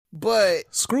but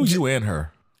screw you and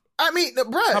her. I mean,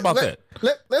 bruh. How about that?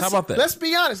 How about that? Let's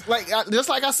be honest. Like, just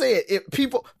like I said, if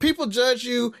people judge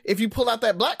you if you pull out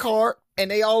that black card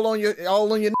and they all on your But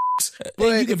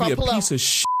and you can be a piece of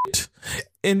shit,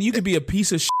 and you could be a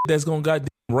piece of shit that's gonna goddamn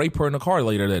rape her in the car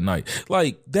later that night.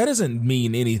 Like, that doesn't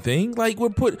mean anything. Like,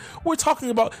 we're talking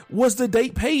about, was the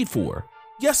date paid for?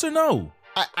 Yes or no?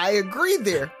 I agree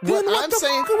there. Then what I'm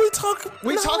saying, are we talking?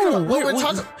 We're talking about what we're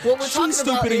talking she's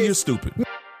stupid about and you're stupid.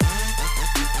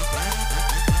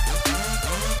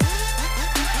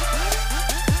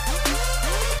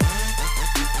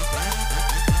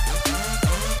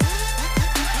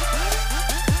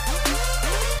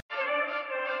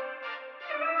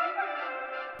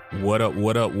 What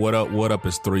up?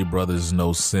 It's Three Brothers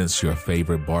No Sense, your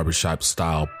favorite barbershop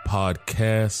style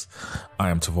podcast. I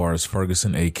am Tavares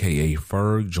Ferguson, aka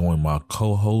Ferg, joined my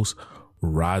co-host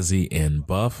Rozzy and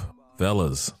Buff.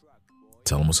 Fellas,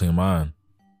 tell them what's in your mind.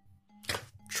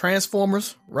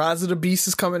 Transformers, Rise of the Beast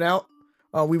is coming out.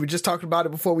 We were just talking about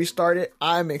it before we started.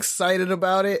 I'm excited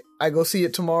about it. I go see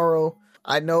it tomorrow.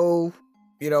 I know,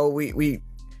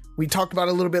 we talked about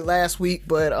it a little bit last week,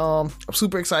 but I'm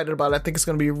super excited about it. I think it's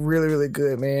going to be really, really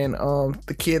good, man.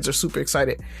 The kids are super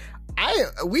excited.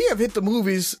 We have hit the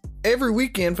movies every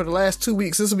weekend for the last 2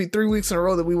 weeks. This will be 3 weeks in a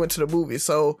row that we went to the movies.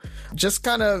 So just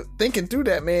kind of thinking through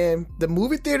that, man, the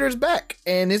movie theater is back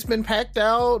and it's been packed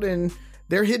out and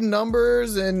they're hitting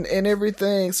numbers and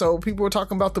everything. So people were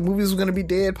talking about the movies were going to be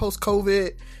dead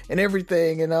post-COVID and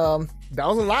everything. And that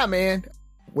was a lie, man.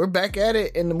 We're back at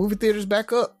it and the movie theater's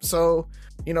back up. So,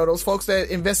 those folks that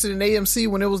invested in AMC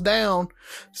when it was down,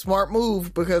 smart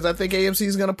move, because I think AMC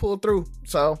is going to pull through.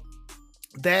 So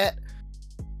that,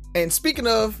 and speaking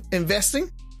of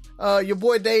investing, your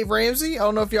boy Dave Ramsey, I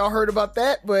don't know if y'all heard about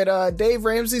that, but Dave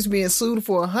Ramsey's being sued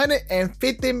for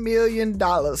 $150 million.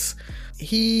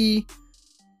 He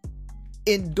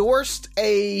endorsed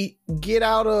a get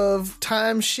out of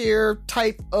timeshare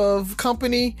type of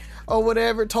company or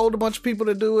whatever, told a bunch of people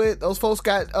to do it. Those folks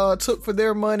got took for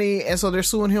their money, and so they're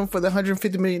suing him for the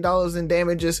 $150 million in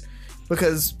damages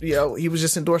because he was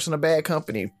just endorsing a bad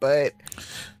company. But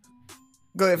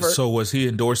go ahead first. So was he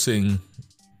endorsing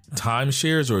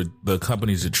timeshares or the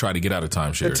companies that try to get out of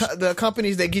timeshares? The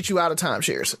companies that get you out of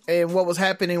timeshares. And what was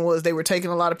happening was they were taking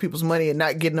a lot of people's money and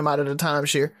not getting them out of the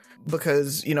timeshare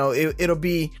because it'll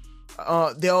be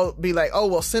they'll be like, oh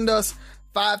well, send us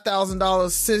 $5,000,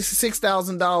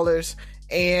 $6,000,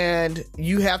 and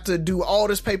you have to do all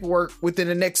this paperwork within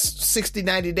the next 60,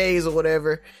 90 days or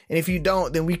whatever. And if you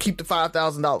don't, then we keep the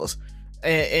 $5,000.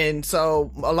 And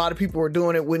so a lot of people were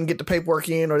doing it, wouldn't get the paperwork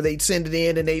in, or they'd send it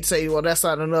in and they'd say, well, that's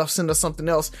not enough, send us something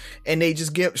else. And they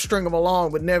just string them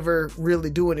along, but never really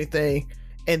do anything.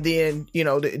 And then,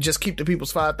 just keep the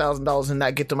people's $5,000 and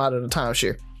not get them out of the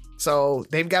timeshare. So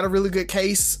they've got a really good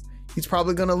case. He's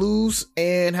probably going to lose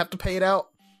and have to pay it out.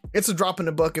 It's a drop in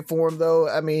the bucket for him, though.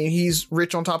 I mean, he's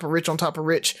rich on top of rich on top of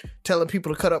rich, telling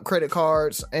people to cut up credit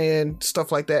cards and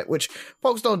stuff like that, which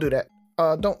folks don't do that.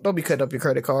 Don't be cutting up your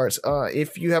credit cards.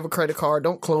 If you have a credit card,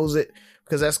 don't close it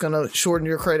because that's going to shorten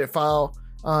your credit file.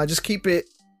 Just keep it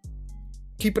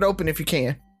open if you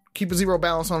can. Keep a zero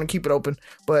balance on and keep it open,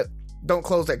 but don't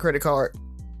close that credit card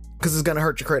because it's going to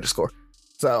hurt your credit score.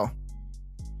 So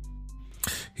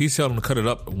he's telling them to cut it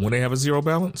up when they have a zero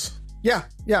balance? Yeah.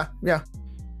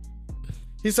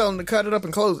 He's telling them to cut it up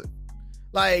and close it.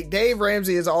 Like, Dave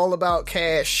Ramsey is all about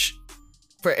cash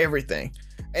for everything.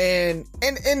 And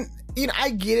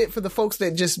I get it for the folks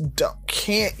that just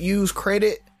can't use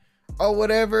credit or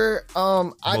whatever.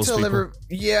 I tell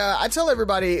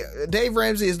everybody, Dave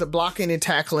Ramsey is the blocking and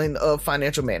tackling of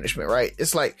financial management, right?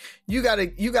 It's like, you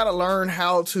gotta learn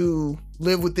how to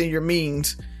live within your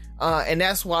means. And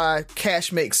that's why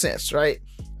cash makes sense, right?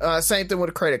 Same thing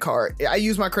with a credit card. I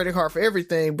use my credit card for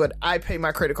everything, but I pay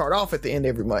my credit card off at the end of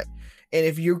every month. And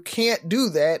if you can't do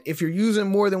that, if you're using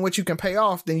more than what you can pay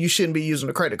off, then you shouldn't be using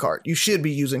a credit card. You should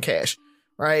be using cash,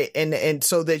 right? And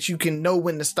so that you can know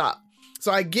when to stop.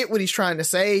 So I get what he's trying to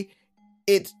say.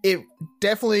 It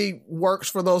definitely works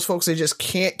for those folks that just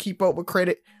can't keep up with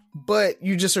credit, but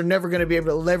you just are never going to be able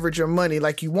to leverage your money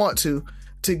like you want to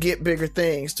get bigger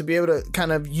things, to be able to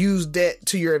kind of use debt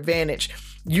to your advantage.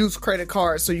 Use credit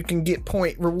cards so you can get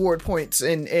reward points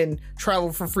and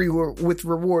travel for free with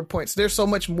reward points. There's so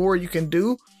much more you can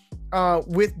do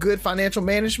with good financial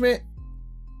management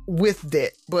with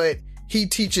debt, but he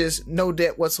teaches no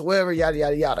debt whatsoever, yada,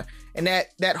 yada, yada. And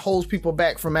that holds people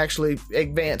back from actually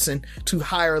advancing to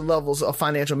higher levels of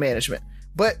financial management.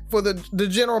 But for the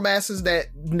general masses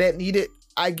that need it,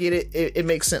 I get it. It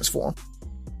makes sense for them.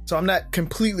 So I'm not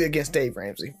completely against Dave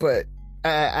Ramsey, but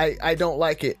I don't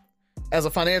like it as a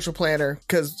financial planner,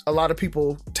 because a lot of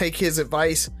people take his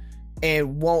advice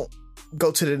and won't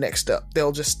go to the next step.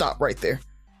 They'll just stop right there.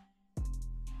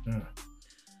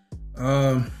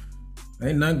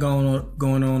 Ain't nothing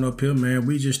going on up here, man.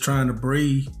 We just trying to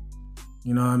breathe.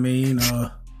 You know what I mean?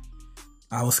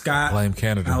 Blame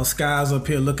Canada. Our skies up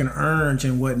here looking orange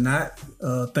and whatnot,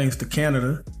 thanks to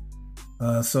Canada.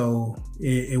 So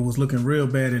it was looking real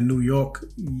bad in New York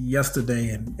yesterday,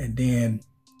 and then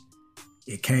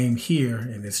it came here,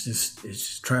 and it's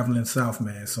just traveling south,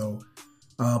 man. So,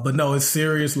 but no, it's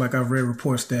serious. Like I've read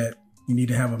reports that you need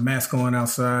to have a mask on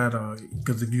outside,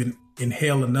 because if you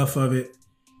inhale enough of it,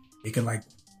 it can like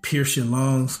pierce your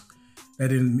lungs. That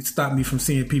didn't stop me from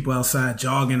seeing people outside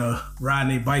jogging or riding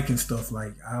their bike and stuff.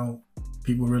 Like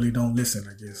people really don't listen,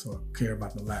 I guess, or care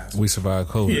about the lives. We survived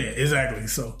COVID. Yeah, exactly.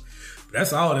 So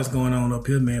that's all that's going on up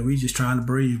here, man. We just trying to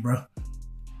breathe, bro.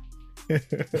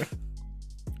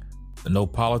 No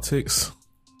politics.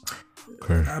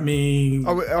 Okay. I mean,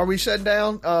 are we shut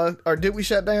down? Or did we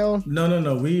shut down?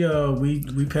 No.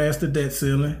 We passed the debt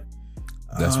ceiling.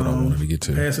 That's what I wanted to get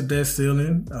to. Passed the debt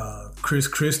ceiling. Chris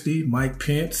Christie, Mike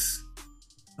Pence.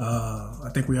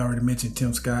 I think we already mentioned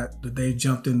Tim Scott, that they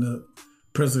jumped in the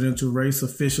presidential race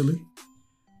officially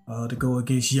to go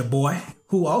against your boy,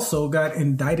 who also got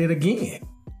indicted again.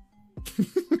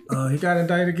 He got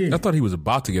indicted again. I thought he was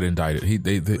about to get indicted.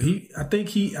 I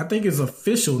think it's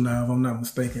official now, if I'm not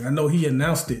mistaken. I know he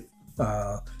announced it,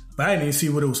 but I didn't even see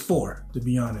what it was for, to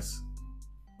be honest.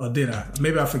 Or did I?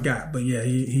 Maybe I forgot. But yeah,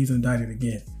 he's indicted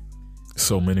again.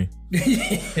 So many.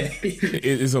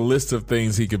 It's a list of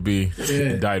things he could be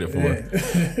indicted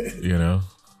for. You know.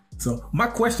 So my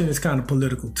question is kind of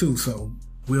political too. So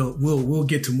we'll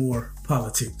get to more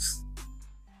politics.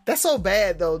 That's so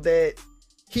bad though that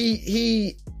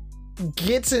he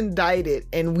gets indicted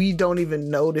and we don't even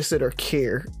notice it or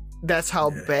care. That's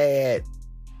how bad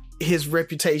his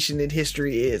reputation in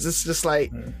history is. It's just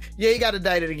like, he got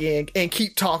indicted again, and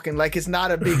keep talking like it's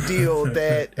not a big deal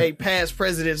that a past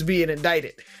president's being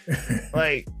indicted.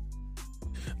 Like,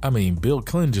 I mean, Bill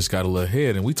Clinton just got a little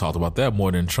ahead, and we talked about that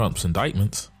more than Trump's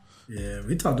indictments. Yeah,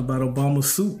 we talked about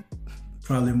Obama's suit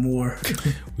probably more.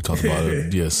 We talked about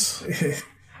it. Yes.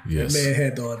 That man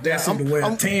had the audacity to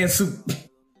wear a tan suit.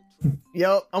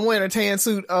 Yep, I'm wearing a tan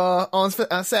suit on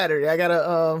Saturday. I got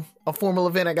a formal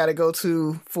event I got to go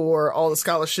to for all the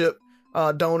scholarship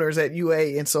donors at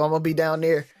UA, and so I'm gonna be down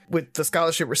there with the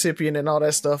scholarship recipient and all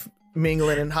that stuff,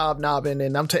 mingling and hobnobbing,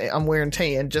 and I'm wearing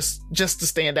tan just to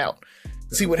stand out,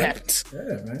 see what happens.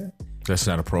 Yeah, man. That's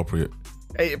not appropriate.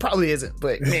 It probably isn't,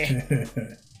 but man.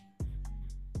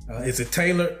 Is it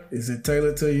tailored? Is it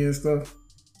tailored to you and stuff?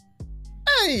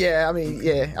 Yeah, I mean,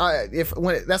 yeah.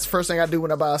 That's the first thing I do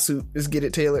when I buy a suit is get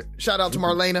it tailored. Shout out to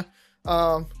Marlena.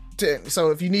 So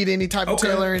if you need any type of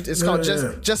tailoring, it's called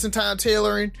just in time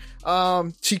tailoring.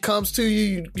 She comes to you,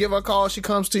 you give her a call, she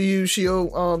comes to you,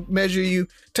 she'll measure you,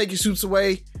 take your suits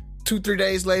away. 2-3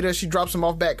 days later, she drops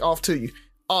them back off to you.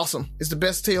 Awesome. It's the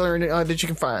best tailoring that you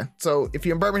can find. So if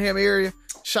you're in Birmingham area,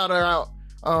 shout her out.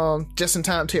 Just in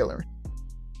time tailoring.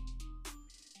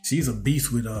 She's a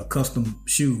beast with custom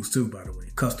shoes too, by the way.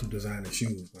 Custom designer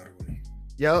shoes, by the way.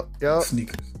 Yep.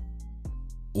 Sneakers.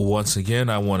 Once again,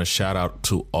 I want to shout out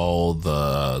to all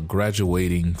the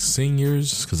graduating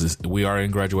seniors, because we are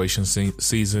in graduation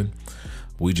season.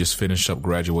 We just finished up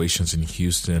graduations in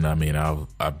Houston. I mean,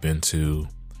 I've been to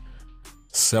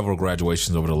several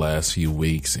graduations over the last few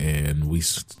weeks, and we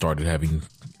started having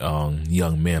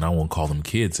young men, I won't call them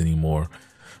kids anymore,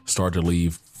 start to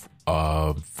leave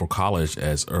for college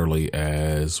as early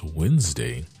as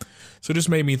Wednesday. So it just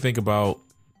made me think about,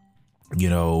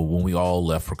 when we all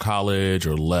left for college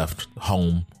or left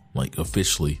home, like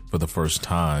officially for the first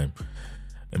time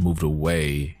and moved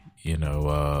away,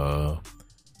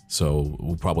 so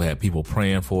we probably had people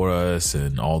praying for us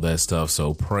and all that stuff.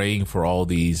 So praying for all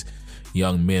these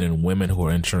young men and women who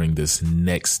are entering this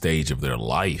next stage of their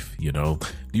life. Do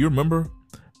you remember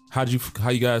how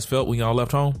you guys felt when y'all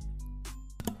left home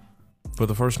for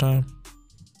the first time?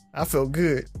 I felt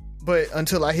good, but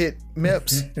until I hit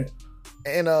MEPS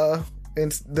and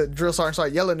the drill sergeant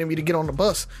started yelling at me to get on the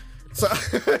bus. So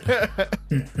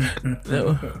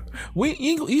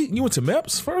you went to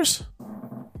MEPS first?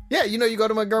 Yeah, you go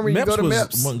to Montgomery, you go to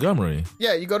MEPS. Montgomery.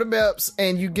 Yeah, you go to MEPS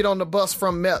and you get on the bus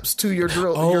from MEPS to your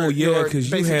drill. Your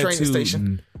basic training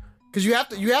station. Because you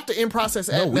have to in process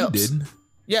at MEPS. No, we didn't.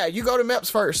 Yeah, you go to MEPS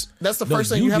first. That's the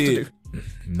first thing you have to do.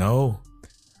 No,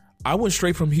 I went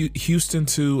straight from Houston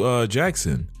to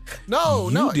Jackson.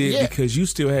 You did because you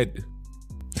still had.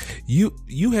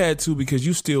 You had to because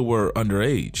you still were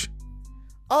underage.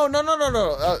 Oh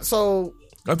no! So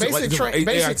Basic training,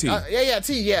 AIT.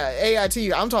 AIT.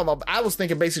 I'm talking about. I was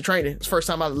thinking basic training. It's the first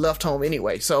time I left home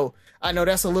anyway, so I know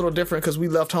that's a little different because we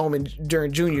left home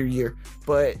during junior year.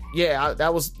 But yeah,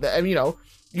 that was. You know,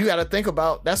 you got to think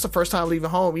about that's the first time leaving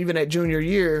home. Even at junior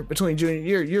year, between junior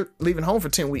year, you're leaving home for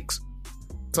 10 weeks.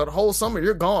 So the whole summer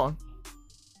you're gone.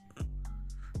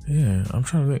 Yeah, I'm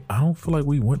trying to think. I don't feel like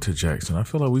we went to Jackson. I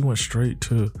feel like we went straight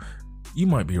to. You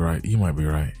might be right.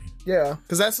 Yeah,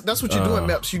 because that's what you do at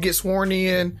MEPS. You get sworn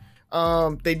in.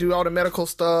 They do all the medical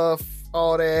stuff,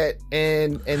 all that,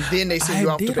 and then they send you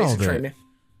off to basic training.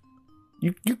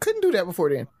 You couldn't do that before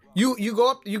then. You go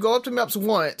up to MEPS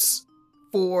once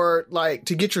for like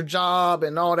to get your job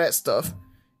and all that stuff,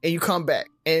 and you come back,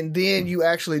 and then you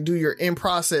actually do your in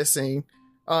processing.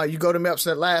 You go to MEPS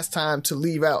that last time to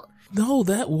leave out. No,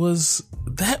 that was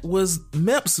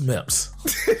MEPS.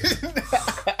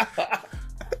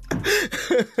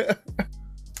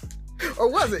 Or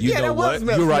was it? You yeah, know that was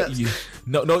what? MEPS. You're right. MEPS.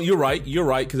 No, you're right. You're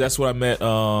right because that's what I meant.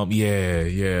 I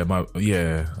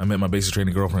met my basic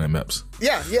training girlfriend at MEPS.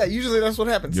 Yeah. Usually that's what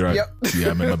happens. You're right. Yep. Yeah,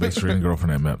 I met my basic training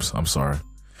girlfriend at MEPS. I'm sorry.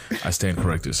 I stand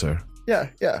corrected, sir. Yeah.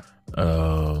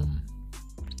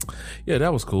 Yeah,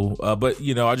 that was cool. But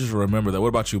you know, I just remember that. What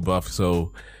about you, Buff?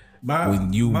 So my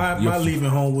leaving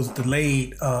home was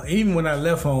delayed. Even when I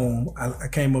left home, I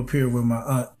came up here with my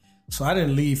aunt, so I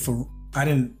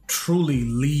didn't truly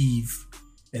leave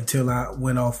until I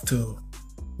went off to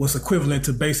what's equivalent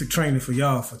to basic training for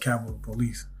y'all for Capitol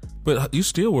Police. But you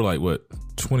still were like what,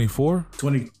 24?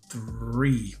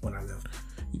 23 when I left.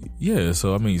 Yeah,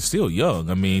 so I mean, still young.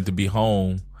 I mean, to be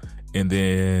home. And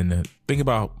then think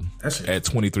about at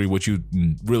 23 what you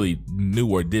really knew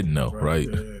or didn't know, right?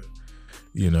 Yeah.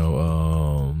 You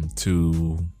know,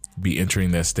 to be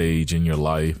entering that stage in your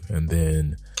life, and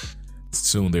then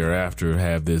soon thereafter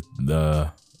have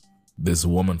this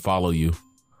woman follow you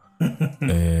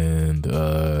and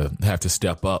have to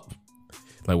step up.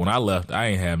 Like when I left, I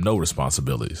ain't have no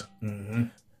responsibilities.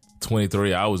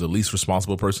 23, I was the least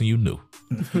responsible person you knew.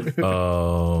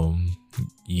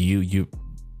 You.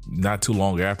 Not too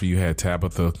long after, you had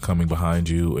Tabitha coming behind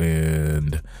you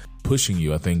and pushing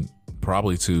you, I think,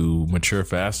 probably to mature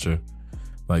faster.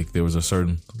 Like there was a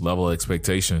certain level of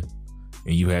expectation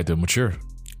and you had to mature.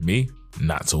 Me,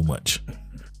 not so much.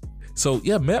 So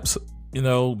yeah, MEPS, you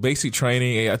know, basic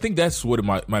training, I think that's what it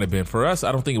might have been. For us,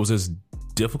 I don't think it was as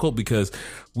difficult because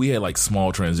we had like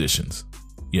small transitions.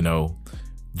 You know,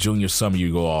 junior summer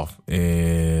you go off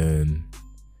and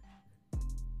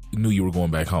you knew you were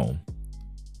going back home.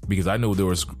 Because I know there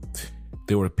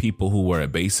were people who were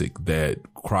at basic that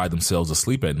cried themselves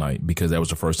asleep at night because that was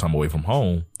the first time away from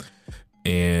home.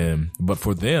 But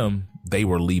for them, they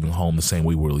were leaving home the same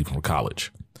way we were leaving from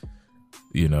college.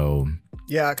 You know.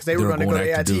 Yeah, because they were going to go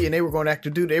to AIT and they were going to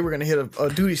active duty. They were going to hit a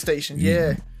duty station.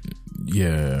 Yeah.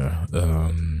 Yeah.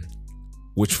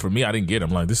 Which for me, I didn't get. I'm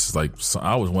like, this is like,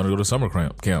 I always want to go to summer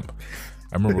camp.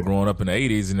 I remember growing up in the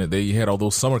 80s and they had all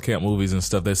those summer camp movies and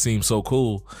stuff that seemed so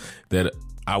cool that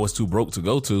I was too broke to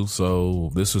go to.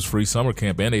 So this was free summer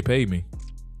camp and they paid me.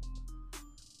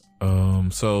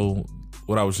 So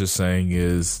what I was just saying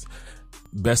is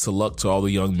best of luck to all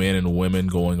the young men and women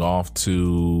going off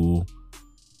to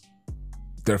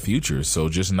their futures. So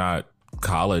just not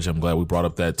college. I'm glad we brought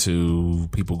up that to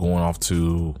people going off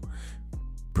to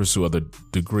pursue other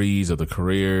degrees, other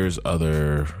careers,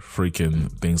 other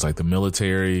freaking things like the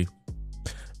military.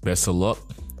 Best of luck.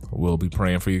 We'll be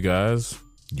praying for you guys.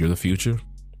 You're the future.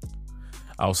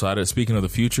 Outside of speaking of the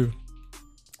future,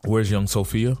 where's young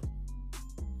Sophia?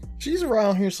 She's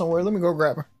around here somewhere. Let me go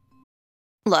grab her.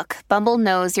 Look, Bumble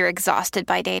knows you're exhausted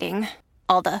by dating.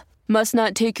 All the must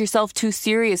not take yourself too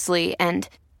seriously and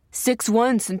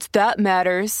 6'1" since that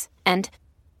matters. And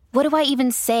what do I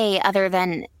even say other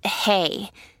than, hey?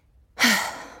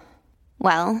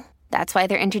 Well, that's why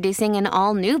they're introducing an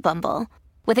all-new Bumble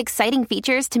with exciting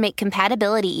features to make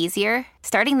compatibility easier,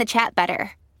 starting the chat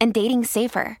better, and dating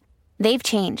safer. They've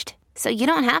changed, so you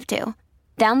don't have to.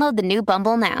 Download the new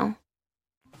Bumble now.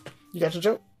 You got your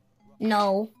joke?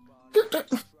 No.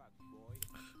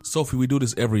 Sophie, we do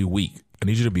this every week. I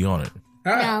need you to be on it.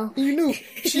 No. You knew.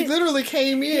 She literally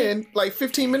came in like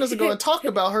 15 minutes ago and talked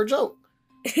about her joke.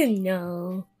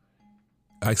 No.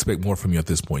 I expect more from you at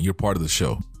this point. You're part of the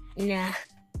show. Nah.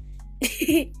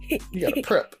 You gotta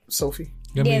prep, Sophie.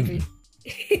 I mean,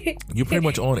 you're pretty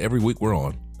much on every week we're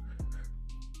on.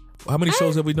 How many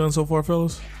shows have we done so far,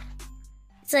 fellas?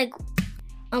 It's like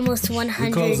almost 100.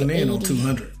 We're closing in on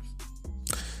 200.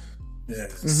 Yeah.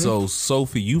 Mm-hmm. So,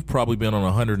 Sophie, you've probably been on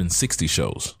 160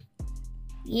 shows.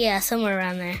 Yeah, somewhere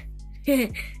around there.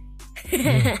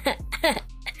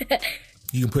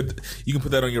 You can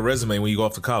put that on your resume when you go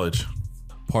off to college.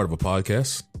 Part of a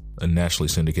podcast, a nationally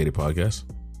syndicated podcast,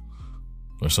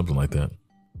 or something like that.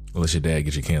 Unless your dad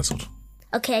gets you canceled.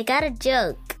 Okay, I got a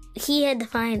joke. He had to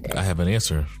find it. I have an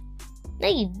answer. No,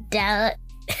 you don't.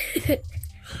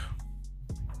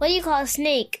 What do you call a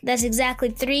snake that's exactly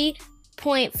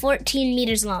 3.14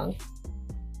 meters long?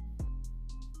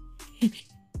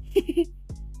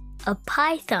 A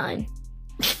python.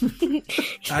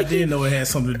 I didn't know it had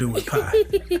something to do with pie.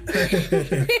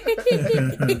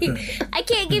 I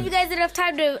can't give you guys enough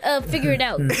time to figure it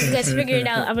out. If you guys figure it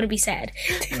out, I'm going to be sad.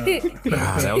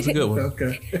 That was a good one.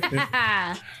 Okay.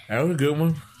 That was a good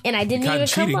one. And I didn't Kind even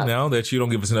of come cheating up. now that you don't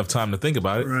give us enough time to think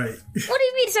about it. Right. What do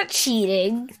you mean it's not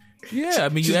cheating? Yeah, I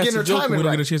mean, you Just asked getting a her joke and timing we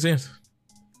don't right. get a chance to answer.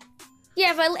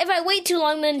 Yeah, if I wait too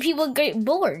long, then people get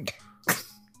bored.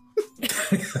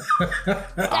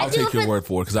 I'll do take it your for- word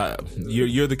for it because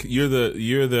you're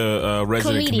the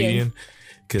resident Comedian.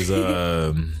 comedian. Because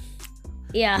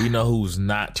Yeah. we know who doesn't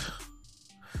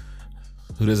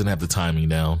have the timing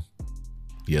down.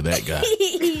 Yeah, that guy.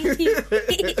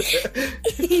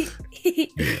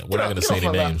 Yeah, we're not going to say any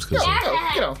names. Get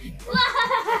on.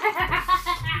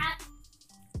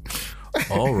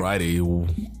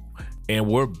 Alrighty. And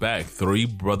we're back. Three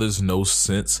Brothers No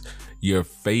Sense, your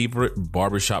favorite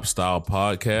barbershop style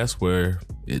podcast where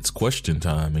it's question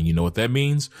time. And you know what that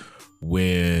means?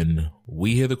 When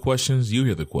we hear the questions, you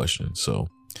hear the questions. So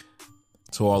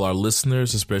to all our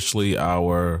listeners, especially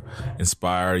our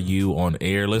Inspire You on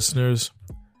Air listeners,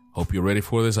 hope you're ready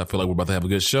for this. I feel like we're about to have a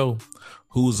good show.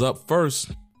 Who's up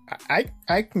first? I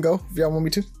can go if y'all want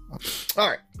me to. All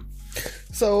right.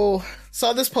 So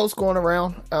saw this post going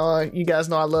around. You guys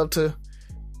know I love to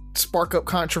spark up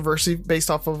controversy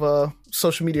based off of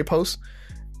social media posts.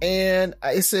 And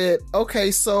I said,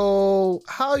 okay, so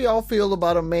how y'all feel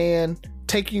about a man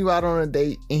taking you out on a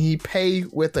date and he pay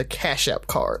with a Cash App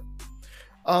card?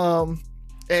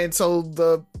 And so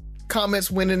the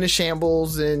comments went into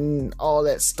shambles and all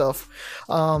that stuff.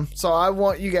 So I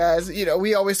want you guys,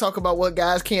 we always talk about what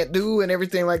guys can't do and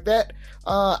everything like that.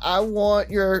 I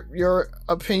want your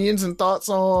opinions and thoughts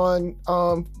on,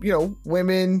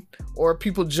 women or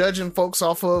people judging folks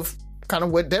off of kind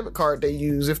of what debit card they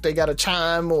use, if they got a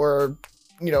Chime or,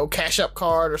 Cash App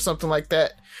card or something like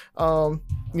that.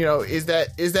 Is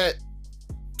that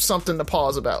something to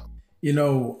pause about? We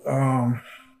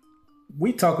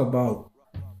talk about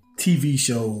TV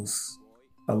shows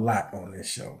a lot on this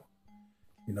show.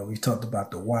 We've talked about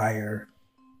The Wire,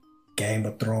 Game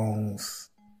of Thrones,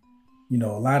 a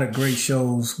lot of great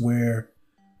shows where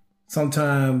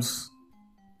sometimes,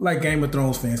 like Game of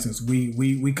Thrones, for instance,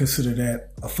 we consider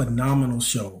that a phenomenal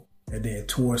show. And then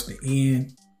towards the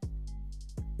end,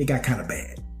 it got kind of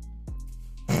bad.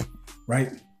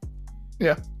 Right?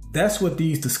 Yeah. That's what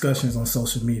these discussions on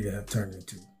social media have turned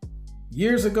into.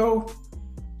 Years ago,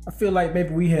 I feel like maybe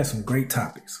we had some great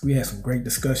topics. We had some great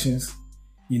discussions.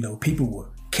 People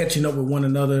were catching up with one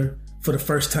another for the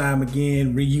first time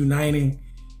again, reuniting,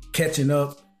 catching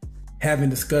up, having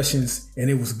discussions, and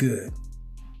it was good.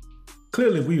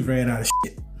 Clearly, we ran out of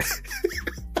shit.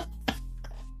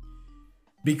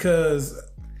 Because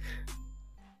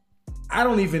I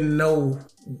don't even know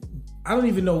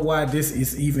why this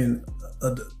is even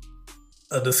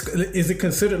is it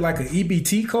considered like an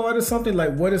EBT card or something?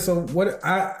 Like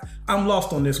I'm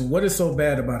lost on this one. What is so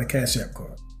bad about a Cash App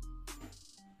card?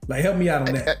 Like, help me out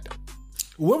on that.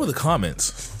 What were the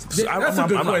comments? That's a good I'm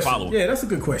question. not following. Yeah, that's a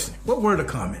good question. What were the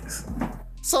comments?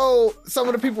 So some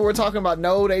of the people were talking about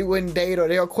no, they wouldn't date, or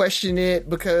they'll question it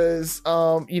because,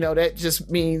 that just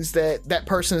means that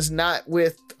person is not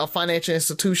with a financial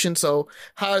institution. So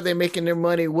how are they making their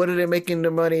money? What are they making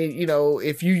their money?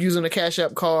 If you're using a Cash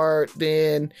App card,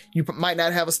 then you might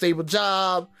not have a stable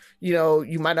job.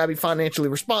 You might not be financially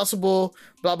responsible,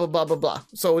 blah, blah, blah, blah, blah.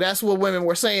 So that's what women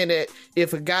were saying, that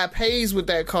if a guy pays with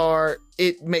that card,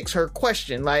 it makes her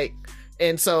question, like,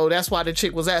 and so that's why the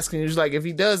chick was asking. He was like, if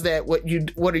he does that, what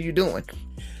are you doing?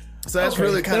 So that's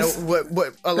really kind of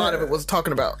what a lot of it was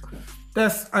talking about.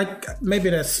 Maybe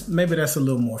that's a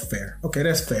little more fair. Okay,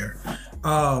 that's fair.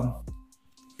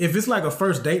 If it's like a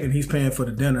first date and he's paying for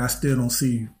the dinner, I still don't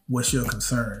see what's your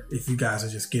concern if you guys are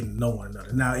just getting to know one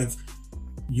another. Now, if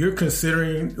you're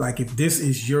considering, like, if this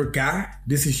is your guy,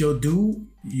 this is your dude,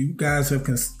 you guys have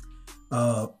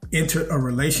entered a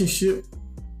relationship,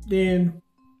 then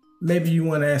maybe you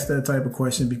want to ask that type of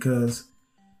question, because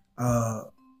I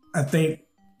think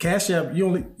Cash App,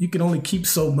 you can only keep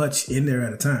so much in there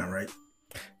at a time, right?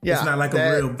 Yeah, it's not like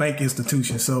a real bank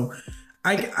institution. So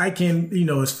I can,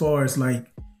 as far as like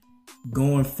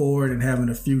going forward and having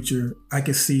a future, I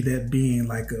can see that being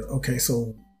like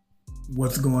so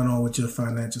what's going on with your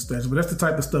financial status. But that's the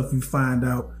type of stuff you find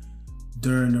out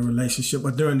during the relationship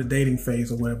or during the dating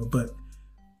phase or whatever. But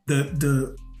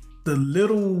the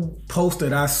little post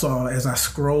that I saw as I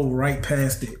scrolled right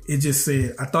past it, it just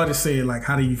said, I thought it said like,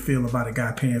 how do you feel about a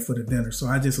guy paying for the dinner? So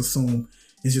I just assumed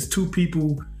it's just two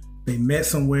people, they met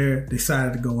somewhere,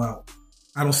 decided to go out.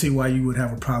 I don't see why you would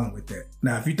have a problem with that.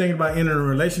 Now, if you're thinking about entering a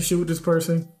relationship with this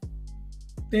person,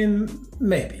 then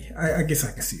maybe. I guess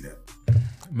I can see that.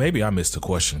 Maybe I missed the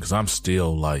question because I'm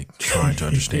still like trying to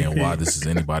understand why this is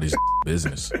anybody's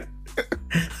business.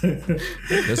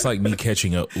 That's like me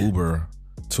catching an Uber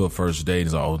to a first date.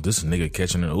 Is oh, this nigga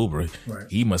catching an Uber. Right.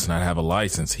 He must not have a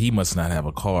license. He must not have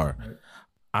a car. Right.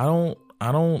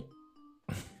 I don't.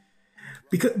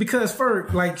 Because for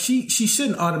like she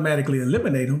shouldn't automatically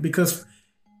eliminate him because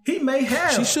he may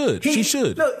have. She should. She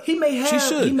should. Look, he may have. She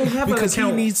should. He may have because an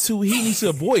account. He needs to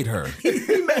avoid her. He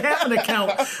may have an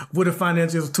account with a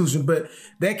financial institution, but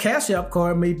that Cash App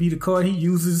card may be the card he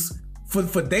uses for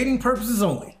dating purposes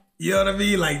only. You know what I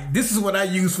mean? Like, this is what I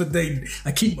use for dating.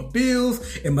 I keep my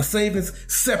bills and my savings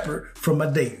separate from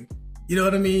my dating. You know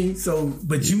what I mean? So,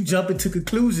 but you jump into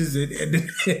conclusions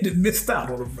and missed out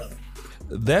on it, brother.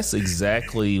 That's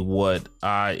exactly what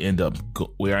I end up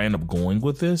where I end up going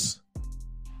with this.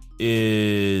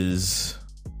 Is,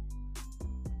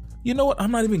 you know what?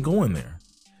 I'm not even going there.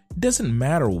 It doesn't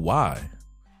matter why.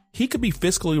 He could be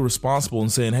fiscally responsible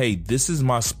and saying, hey, this is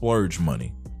my splurge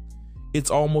money.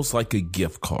 It's almost like a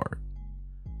gift card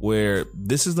where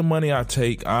this is the money I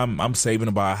take. I'm saving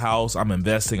to buy a house. I'm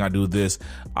investing. I do this.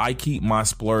 I keep my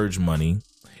splurge money.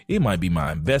 It might be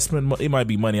my investment. It might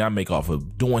be money I make off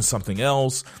of doing something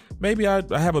else. Maybe I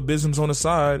have a business on the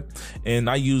side and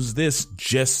I use this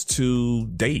just to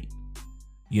date,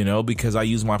 you know, because I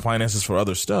use my finances for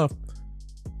other stuff.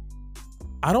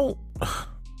 I don't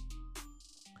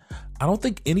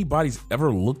think anybody's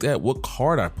ever looked at what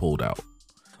card I pulled out.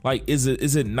 Like, is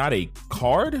it not a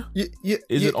card? Is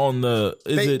it on the?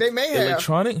 They may have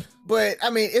electronic. But I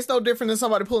mean, it's no different than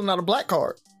somebody pulling out a black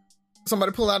card.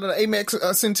 Somebody pull out an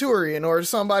Amex Centurion, or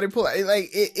somebody pull like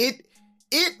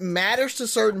it matters to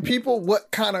certain people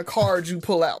what kind of cards you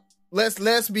pull out.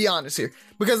 Let's be honest here,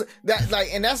 because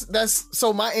that's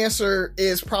so my answer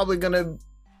is probably gonna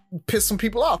piss some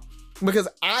people off because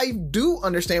I do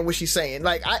understand what she's saying.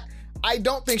 Like I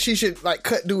don't think she should like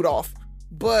cut dude off,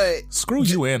 but screw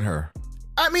you and her.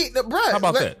 I mean, bruh. How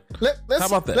about that? How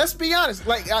about that? Let's be honest.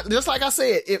 Like just like I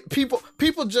said, if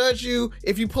people judge you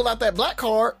if you pull out that black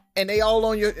card and they all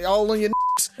on your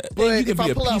but you could be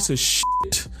a piece of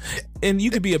shit, and you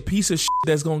could be a piece of shit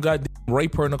that's gonna goddamn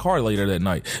rape her in the car later that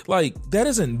night. Like that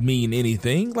doesn't mean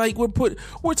anything. Like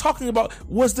we're talking about,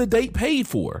 was the date paid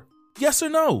for? Yes or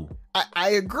no? I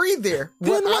agree there.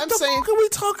 Then what I'm the saying, fuck are we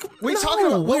talking? We're talking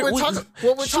about what we're talking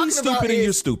she's about. Stupid and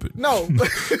you're stupid. No,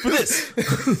 for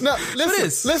this. No,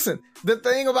 listen. The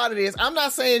thing about it is, I'm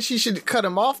not saying she should cut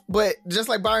him off, but just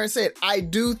like Byron said, I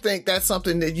do think that's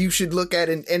something that you should look at,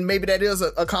 and maybe that is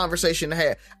a conversation to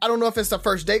have. I don't know if it's the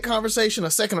first date conversation,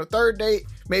 a second or third date.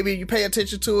 Maybe you pay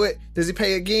attention to it. Does he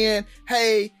pay again?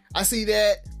 Hey, I see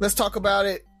that. Let's talk about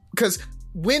it. Because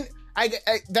when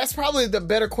that's probably the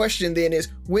better question then is,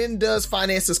 when does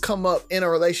finances come up in a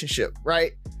relationship,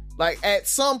 right? Like at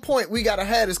some point we got to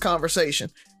have this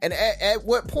conversation. And at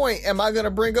what point am I going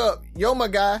to bring up, yo, my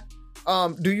guy,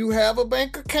 do you have a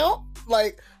bank account?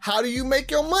 Like, how do you make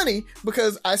your money?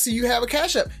 Because I see you have a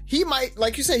Cash App. He might,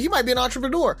 like you said, he might be an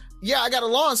entrepreneur. Yeah, I got a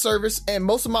lawn service and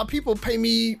most of my people pay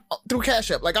me through Cash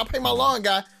App. Like I pay my lawn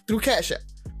guy through Cash App,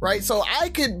 right? So I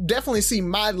could definitely see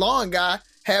my lawn guy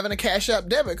having a Cash App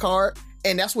debit card,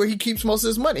 and that's where he keeps most of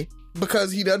his money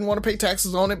because he doesn't want to pay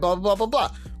taxes on it, blah, blah, blah, blah,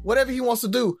 blah. Whatever he wants to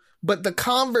do. But the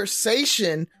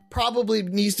conversation probably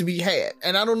needs to be had.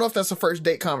 And I don't know if that's a first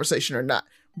date conversation or not.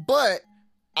 But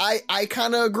I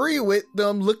kind of agree with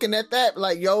them looking at that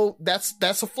like, yo, that's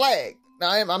a flag. Now,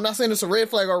 I'm not saying it's a red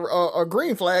flag or a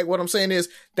green flag. What I'm saying is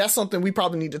that's something we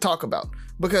probably need to talk about.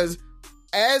 Because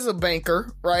as a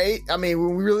banker, right? I mean,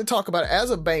 when we really talk about it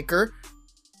as a banker,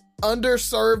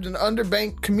 underserved and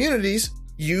underbanked communities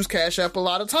use Cash App a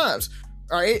lot of times,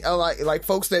 right? Like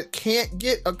folks that can't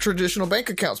get a traditional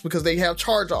bank accounts because they have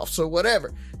charge-offs or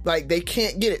whatever. Like they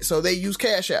can't get it, so they use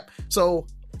Cash App. So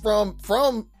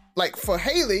from like for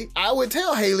Haley, I would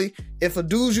tell Haley, if a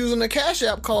dude's using a Cash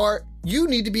App card, you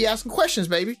need to be asking questions,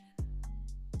 baby.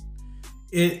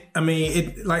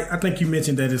 I think you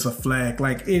mentioned that it's a flag.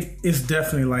 Like it's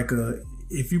definitely like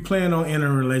if you plan on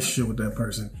entering a relationship with that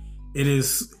person, it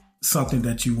is something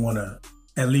that you want to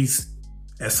at least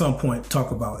at some point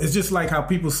talk about. It's just like how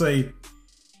people say,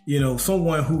 you know,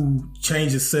 someone who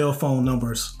changes cell phone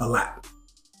numbers a lot.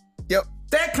 Yep.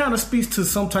 that kind of speaks to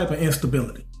some type of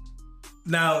instability.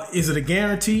 Now, is it a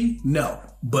guarantee? No,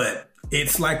 but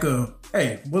it's like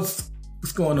hey, what's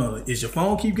going on? Is your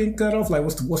phone keep getting cut off? Like,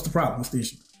 what's the problem? What's the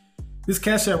issue? This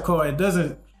Cash App card, it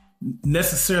doesn't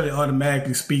necessarily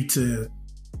automatically speak to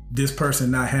this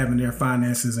person not having their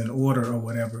finances in order or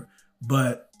whatever.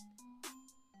 But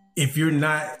if you're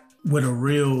not with a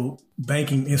real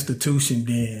banking institution,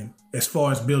 then as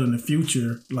far as building the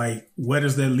future, like, where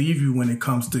does that leave you when it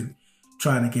comes to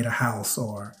trying to get a house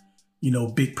or,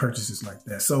 big purchases like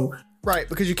that? So, right,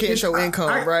 because you can't show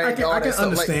income, right? I can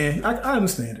understand. I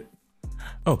understand it.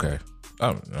 Okay.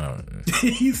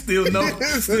 You still know. No,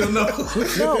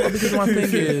 because my thing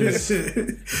is,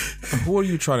 who are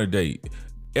you trying to date?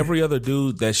 Every other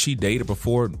dude that she dated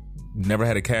before never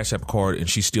had a Cash App card, and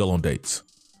she's still on dates.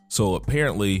 So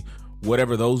apparently,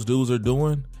 whatever those dudes are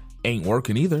doing ain't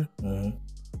working either. Mm-hmm.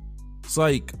 It's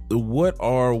like, what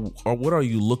are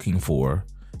you looking for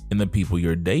in the people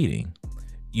you're dating?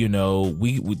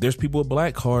 There's people with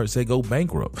black cards that go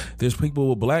bankrupt. There's people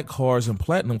with black cards and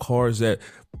platinum cards that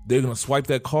they're gonna swipe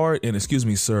that card and, excuse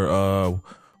me, sir, for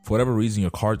whatever reason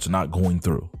your card's not going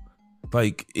through.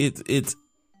 Like, it's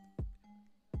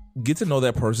get to know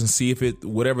that person, see if it,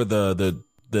 whatever the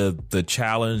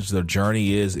challenge, the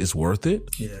journey is worth it.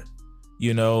 Yeah.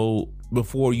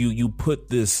 Before you put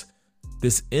this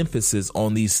emphasis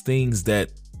on these things that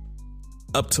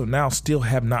up till now still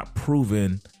have not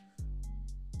proven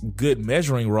good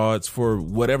measuring rods for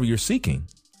whatever you're seeking.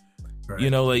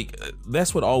 Right.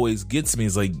 That's what always gets me,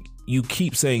 is like, you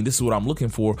keep saying this is what I'm looking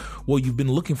for. Well, you've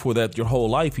been looking for that your whole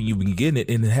life and you've been getting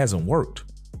it and it hasn't worked.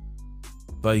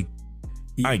 Like,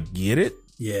 I get it.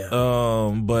 Yeah.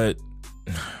 But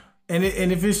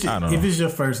if it's your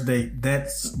first date,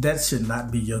 that should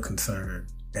not be your concern.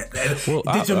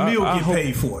 Did your meal get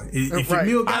paid for? If your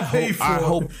meal got paid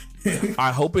for,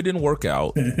 I hope it didn't work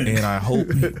out, and I hope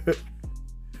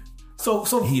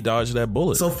so he dodged that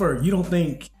bullet. So, Ferg, you don't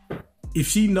think if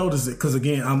she noticed it? Because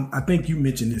again, I think you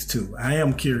mentioned this too. I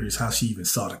am curious how she even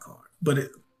saw the card, but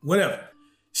whatever.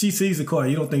 She sees the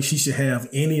card. You don't think she should have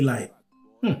any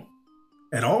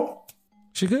at all?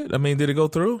 She could. I mean, did it go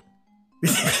through?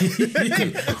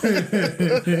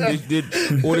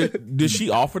 Did she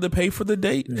offer to pay for the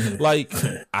date? Like,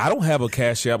 I don't have a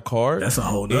Cash App card. That's a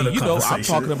whole nother conversation. I'm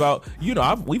talking about,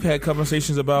 we've had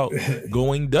conversations about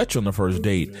going Dutch on the first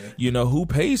date. Who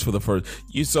pays for the first?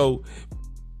 I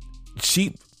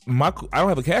don't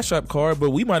have a Cash App card,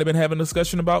 but we might have been having a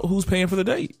discussion about who's paying for the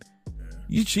date.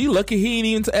 She lucky he ain't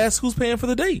even to ask who's paying for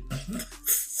the date.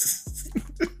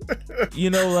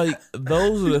 Like,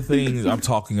 those are the things I'm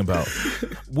talking about.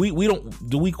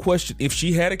 Do we question if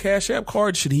she had a Cash App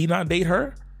card, should he not date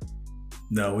her?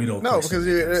 No, we don't. No, because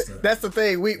that's the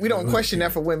thing. We don't question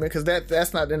that for women, because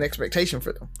that's not an expectation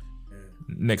for them.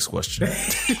 Next question.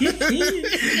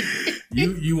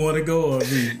 You want to go or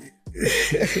me?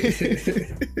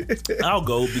 I'll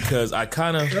go, because I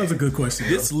kind of. That was a good question.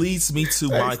 This leads me to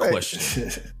my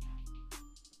question.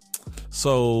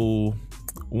 So,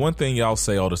 one thing y'all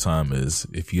say all the time is,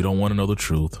 if you don't want to know the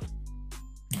truth,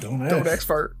 don't ask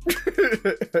for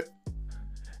it.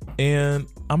 And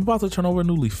I'm about to turn over a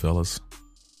new leaf, fellas.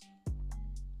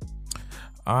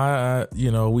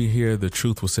 We hear the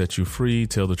truth will set you free,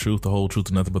 tell the truth, the whole truth,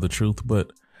 and nothing but the truth,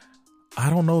 but I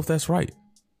don't know if that's right.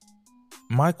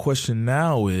 My question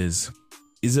now is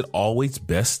it always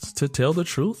best to tell the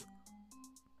truth?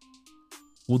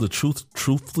 Will the truth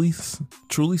truly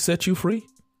set you free?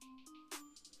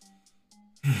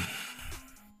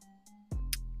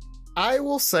 I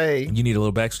will say, you need a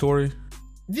little backstory.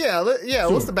 Yeah.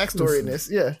 Sure. What's the backstory in this?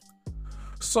 Yeah.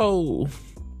 So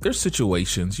there's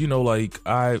situations, like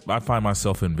I find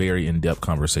myself in very in-depth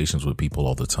conversations with people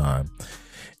all the time,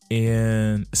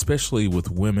 and especially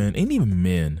with women and even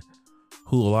men,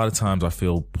 who a lot of times I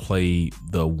feel play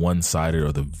the one-sided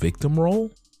or the victim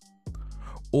role,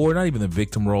 or not even the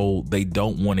victim role. They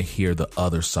don't want to hear the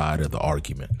other side of the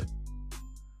argument.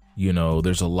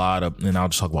 There's a lot of, and I'll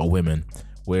just talk about women,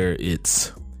 where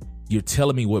it's, you're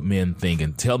telling me what men think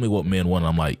and tell me what men want.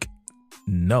 I'm like,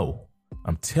 no,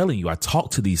 I'm telling you, I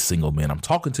talk to these single men. I'm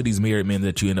talking to these married men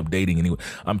that you end up dating anyway.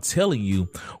 I'm telling you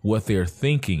what they're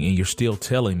thinking, and you're still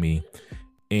telling me.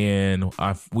 And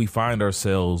we find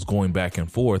ourselves going back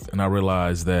and forth, and I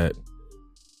realize that,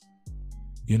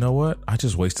 you know what? I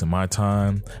just wasted my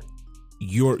time.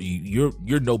 You're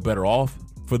no better off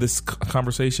for this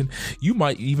conversation. You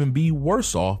might even be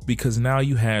worse off, because now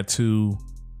you had to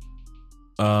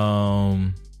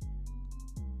come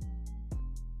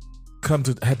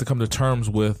to terms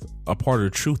with a part of the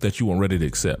truth that you weren't ready to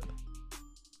accept.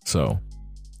 So,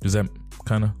 does that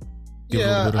kind of?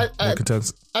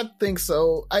 I think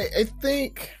so. I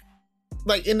think,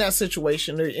 like, in that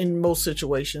situation, or in most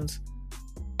situations,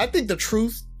 I think the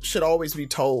truth should always be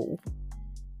told.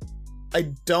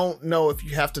 I don't know if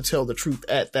you have to tell the truth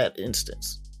at that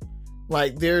instance.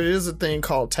 Like, there is a thing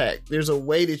called tact. There's a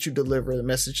way that you deliver the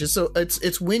message. So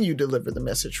it's when you deliver the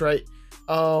message, right?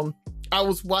 I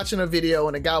was watching a video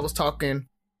and a guy was talking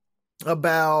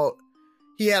about,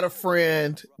 he had a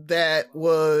friend that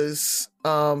was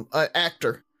an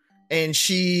actor, and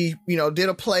she, did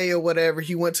a play or whatever.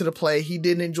 He went to the play. He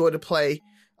didn't enjoy the play.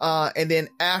 And then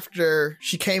after,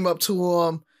 she came up to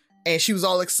him and she was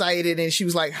all excited and she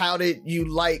was like, how did you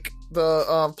like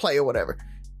the play or whatever?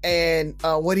 And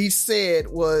what he said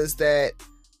was that,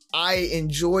 I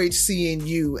enjoyed seeing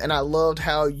you and I loved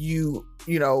how you,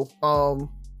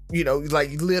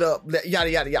 like lit up, yada,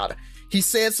 yada, yada. He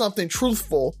said something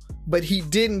truthful, but he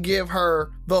didn't give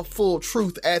her the full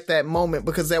truth at that moment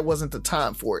because that wasn't the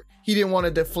time for it. He didn't want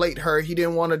to deflate her. He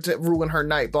didn't want to ruin her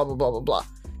night, blah, blah, blah, blah, blah.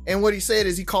 And what he said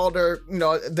is he called her,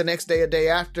 the next day, a day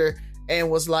after, and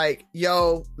was like,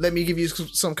 yo, let me give you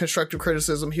some constructive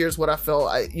criticism. Here's what I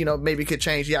felt maybe could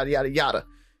change, yada, yada, yada.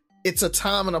 It's a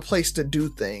time and a place to do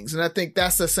things. And I think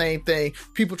that's the same thing.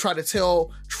 People try to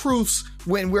tell truths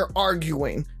when we're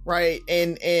arguing, right?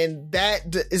 And that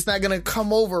is not going to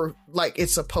come over like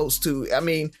it's supposed to. I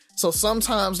mean, so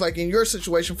sometimes, like in your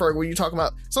situation, Ferg, where you're talking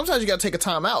about, sometimes you got to take a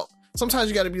time out. Sometimes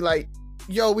you got to be like,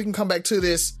 yo, we can come back to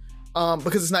this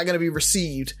because it's not going to be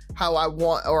received how I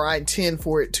want or I intend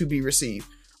for it to be received.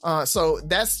 So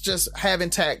that's just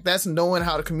having tact. That's knowing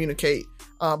how to communicate.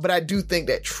 But I do think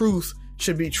that truth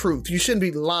should be truth. You shouldn't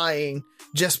be lying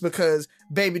just because,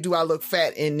 baby, do I look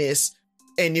fat in this?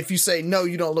 And if you say, no,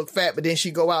 you don't look fat, but then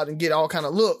she go out and get all kind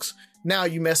of looks, now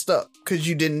you messed up because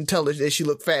you didn't tell her that she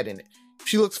looked fat in it. If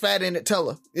she looks fat in it,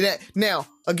 tell her. Now,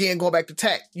 again, going back to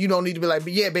tact, you don't need to be like,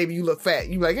 but yeah, baby, you look fat.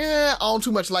 You be like, I don't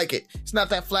too much like it. It's not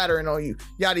that flattering on you.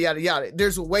 Yada, yada, yada.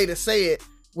 There's a way to say it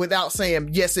without saying,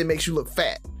 yes, it makes you look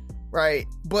fat. Right.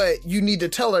 But you need to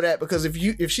tell her that, because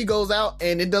if she goes out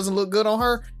and it doesn't look good on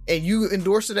her and you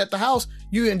endorse it at the house,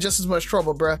 you in just as much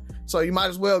trouble, bruh. So you might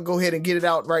as well go ahead and get it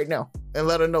out right now and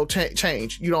let her know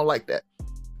change. You don't like that.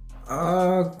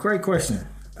 Great question.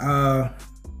 I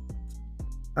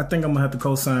think I'm gonna have to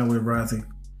co-sign with Razi.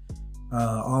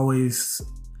 Always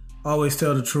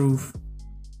tell the truth.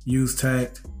 Use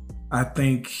tact. I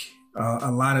think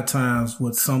a lot of times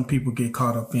what some people get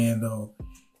caught up in, though,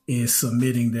 is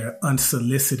submitting their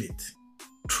unsolicited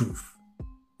truth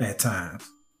at times.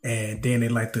 And then they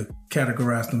like to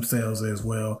categorize themselves as,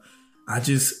 well, I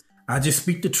just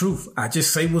speak the truth. I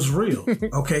just say what's real.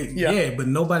 Okay. Yeah, but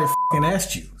nobody fucking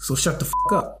asked you. So shut the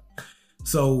fuck up.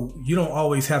 So you don't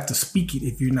always have to speak it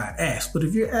if you're not asked. But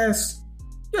if you're asked,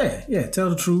 yeah,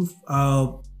 tell the truth.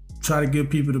 Try to give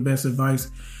people the best advice.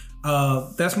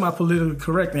 That's my politically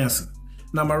correct answer.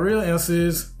 Now, my real answer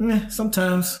is,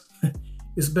 sometimes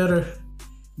it's better.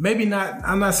 Maybe not,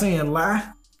 I'm not saying lie,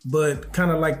 but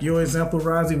kind of like your example,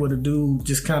 Rozzy, where the dude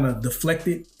just kind of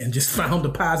deflected and just found the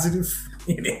positive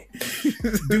in it.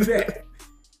 Do that.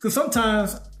 Because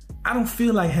sometimes I don't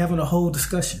feel like having a whole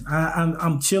discussion.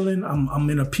 I'm chilling. I'm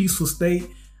in a peaceful state.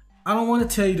 I don't want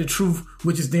to tell you the truth,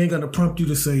 which is then going to prompt you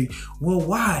to say, well,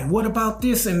 why? What about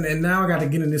this? And now I got to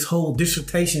get in this whole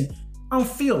dissertation. I don't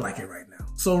feel like it right now.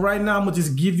 So right now, I'm going to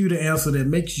just give you the answer that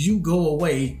makes you go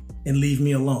away and leave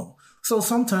me alone. So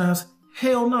sometimes,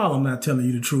 hell no, I'm not telling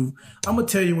you the truth. I'm going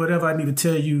to tell you whatever I need to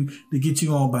tell you to get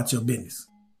you on about your business.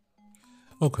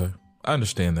 Okay. I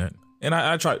understand that. And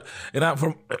I try, and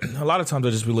from a lot of times I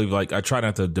just believe, like, I try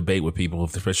not to debate with people,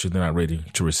 especially if they're not ready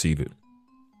to receive it.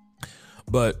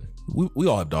 But we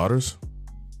all have daughters.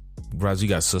 Raz, you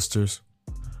got sisters.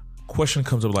 Question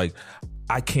comes up like,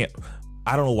 I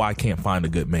don't know why I can't find a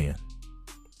good man.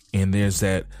 And there's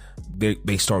that,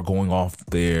 they start going off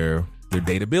their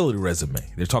dateability resume.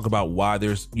 They're talking about why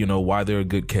they're a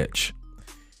good catch.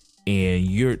 And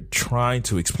you're trying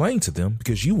to explain to them,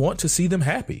 because you want to see them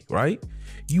happy, right?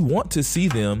 You want to see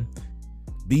them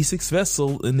be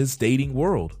successful in this dating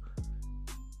world.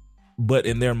 But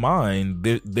in their mind,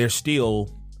 they're still,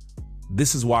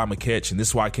 this is why I'm a catch and this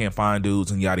is why I can't find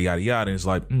dudes and yada, yada, yada. And it's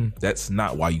like, that's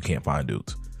not why you can't find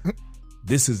dudes.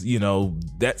 This is,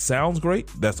 that sounds great.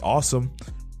 That's awesome.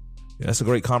 That's a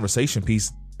great conversation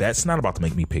piece. That's not about to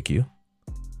make me pick you.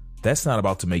 That's not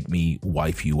about to make me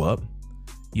wife you up.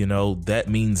 That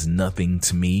means nothing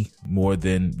to me more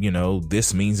than,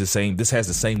 this means the same. This has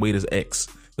the same weight as X,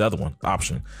 the other one,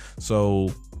 option.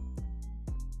 So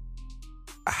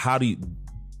how do you,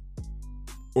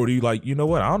 or do you like, I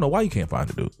don't know why you can't find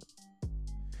a dude.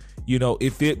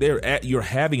 If you're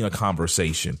having a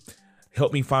conversation,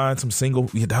 help me find some single.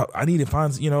 I need to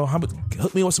find,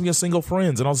 hook me with some of your single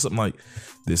friends and all something like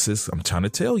this. I'm trying to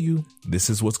tell you, this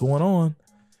is what's going on.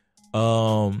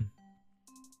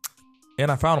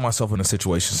 And I found myself in a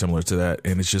situation similar to that,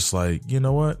 and it's just like, you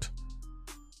know what?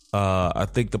 I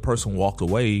think the person walked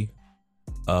away,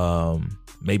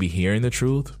 maybe hearing the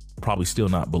truth, probably still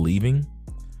not believing.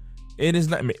 It is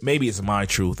not. Maybe it's my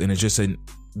truth, and it's just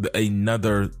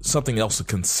another something else to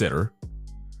consider,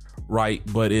 right?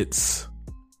 But it's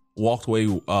walked away,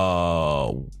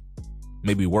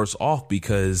 maybe worse off,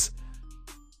 because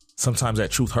sometimes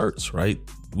that truth hurts, right?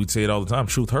 We'd say it all the time.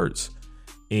 Truth hurts.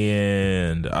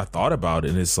 And I thought about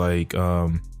it, and it's like, I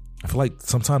feel like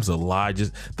sometimes the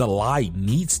lie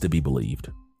needs to be believed.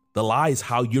 The lie is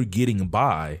how you're getting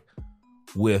by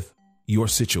with your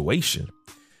situation.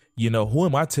 Who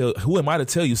am I to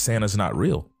tell you Santa's not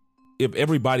real? If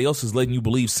everybody else is letting you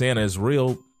believe Santa is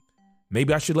real,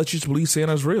 maybe I should let you believe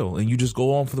Santa is real, and you just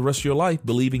go on for the rest of your life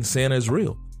believing Santa is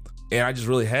real. And I just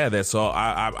really had that, so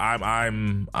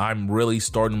I'm really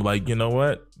starting to like, you know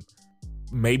what?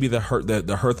 Maybe the hurt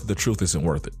of the truth isn't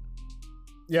worth it.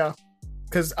 Yeah.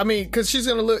 Because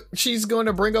she's going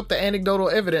to bring up the anecdotal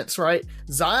evidence, right?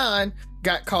 Zion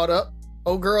got caught up.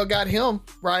 Old girl got him,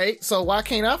 right? So why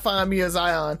can't I find me a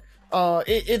Zion?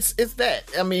 It's that.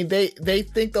 I mean, they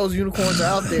think those unicorns are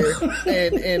out there,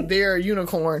 and they're a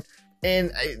unicorn.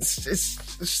 And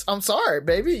it's I'm sorry,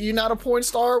 baby, you're not a porn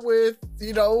star with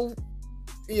 3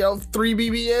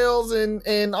 BBLs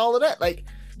and all of that. Like,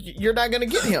 you're not gonna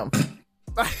get him.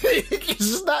 It's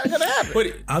just not gonna happen. But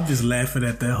I'm just laughing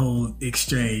at that whole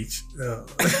exchange.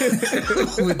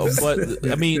 But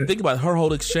I mean, think about it. Her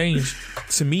whole exchange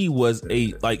to me was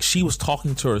she was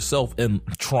talking to herself and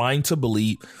trying to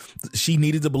believe. She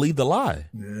needed to believe the lie.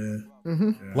 Yeah. Mm-hmm.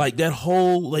 Yeah. Like that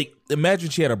whole imagine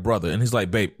she had a brother and he's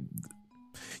like, babe,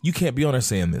 you can't be on there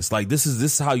saying this. Like this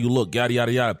is how you look. Yada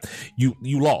yada yada. You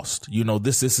lost.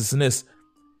 This and this.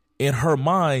 In her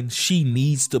mind, she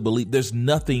needs to believe. There's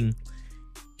nothing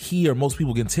here most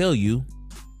people can tell you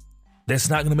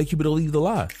that's not going to make you believe the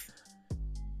lie.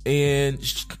 And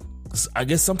I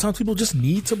guess sometimes people just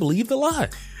need to believe the lie.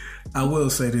 I will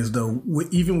say this though,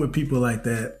 even with people like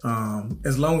that,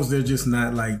 as long as they're just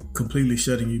not completely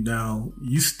shutting you down,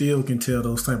 you still can tell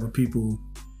those type of people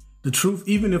the truth,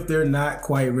 even if they're not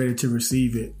quite ready to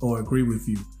receive it or agree with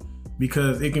you,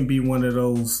 because it can be one of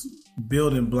those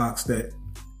building blocks that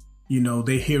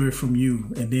they hear it from you,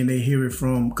 and then they hear it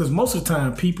from, because most of the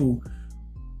time people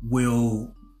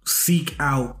will seek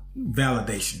out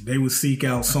validation. They will seek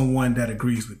out someone that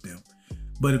agrees with them.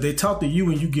 But if they talk to you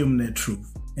and you give them that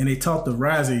truth, and they talk to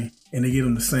Razi and they give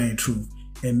them the same truth,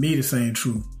 and me the same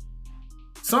truth,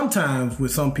 sometimes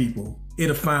with some people,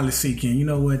 it'll finally sink in. You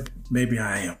know what? Maybe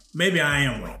I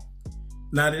am wrong.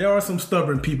 Now, there are some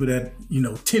stubborn people that,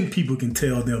 10 people can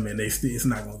tell them and it's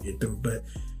not going to get through. But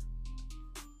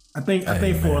I think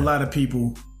for a lot of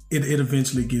people, it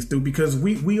eventually gets through, because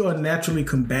we are naturally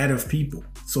combative people.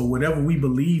 So whatever we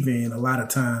believe in, a lot of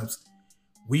times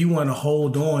we want to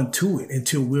hold on to it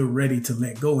until we're ready to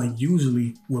let go. And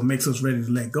usually what makes us ready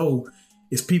to let go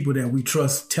is people that we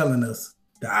trust telling us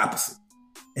the opposite.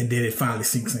 And then it finally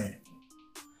sinks in.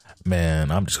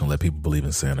 Man, I'm just going to let people believe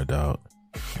in Santa, dog.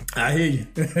 I hear you.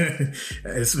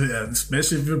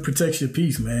 Especially if it protects your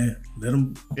peace, man. Let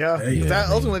them. Yeah.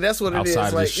 Ultimately, that's what it is.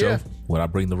 Outside of this show, would I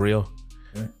bring the real?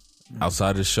 Yeah.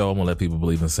 Outside of this show, I'm going to let people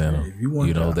believe in Santa. If you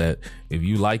want that if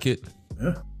you like it,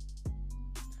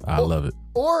 I love it.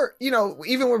 Or,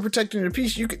 even when protecting your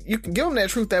peace, you can give them that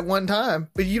truth that one time,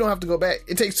 but you don't have to go back.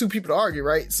 It takes 2 people to argue,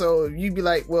 right? So you'd be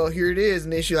like, well, here it is.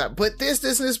 And then she's like, but this,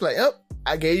 and this. Like,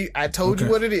 I told you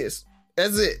what it is.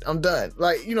 That's it. I'm done.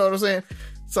 Like, you know what I'm saying?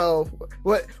 So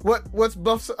what's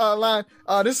Buff's line?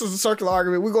 This is a circular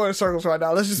argument. We're going in circles right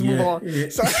now. Let's just move on. Yeah.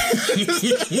 So-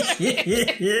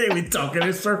 yeah, we talking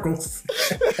in circles.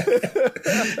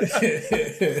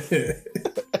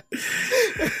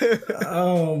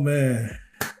 Oh man.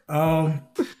 All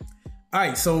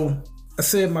right, so I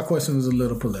said my question was a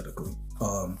little political.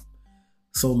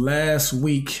 So last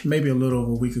week, maybe a little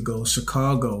over a week ago,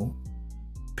 Chicago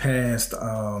passed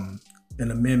an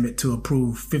amendment to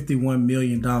approve $51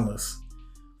 million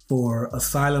for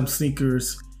asylum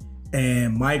seekers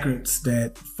and migrants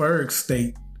that Ferg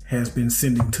State has been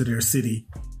sending to their city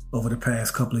over the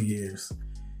past couple of years.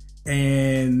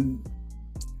 And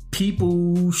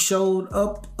people showed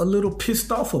up a little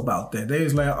pissed off about that. They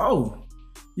was like, oh,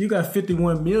 you got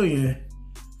 $51 million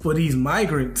for these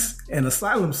migrants and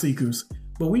asylum seekers,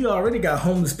 but we already got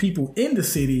homeless people in the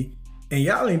city and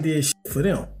y'all ain't did shit for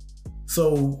them.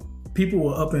 So people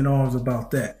were up in arms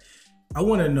about that. I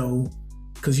want to know,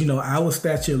 because, you know, our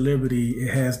Statue of Liberty,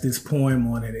 it has this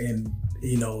poem on it. And,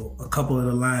 you know, a couple of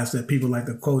the lines that people like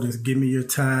to quote is, give me your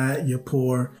tide, your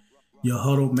poor, your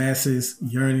huddled masses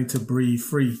yearning to breathe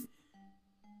free.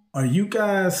 Are you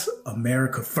guys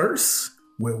America first,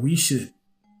 where we should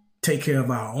take care of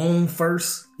our own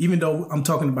first? Even though I'm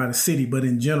talking about a city, but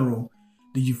in general,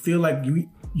 do you feel like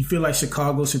you feel like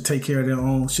Chicago should take care of their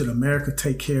own? Should America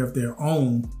take care of their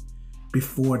own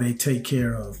before they take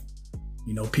care of,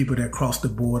 you know, people that cross the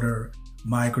border,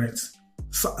 migrants,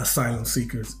 asylum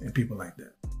seekers, and people like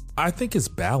that? I think it's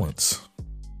balance.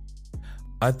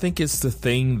 I think it's the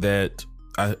thing that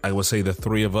I would say the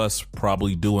three of us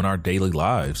probably do in our daily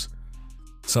lives.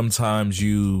 Sometimes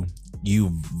you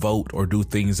vote or do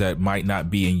things that might not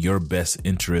be in your best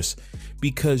interest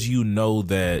because you know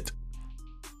that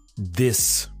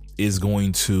this is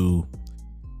going to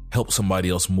help somebody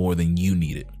else more than you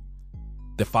need it.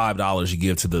 The $5 you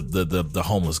give to the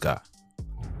homeless guy,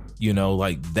 you know,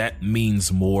 like that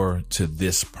means more to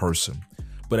this person.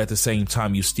 But at the same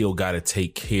time, you still got to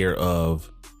take care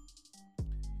of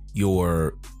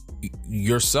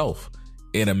yourself.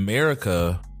 In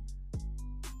America,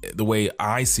 the way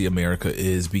I see America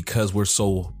is because we're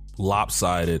so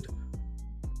lopsided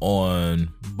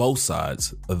on both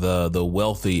sides, the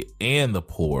wealthy and the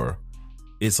poor.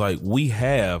 It's like we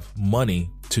have money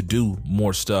to do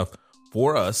more stuff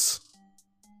for us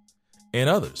and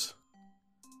others.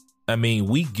 I mean,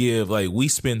 we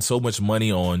spend so much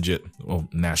money on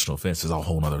national defense is a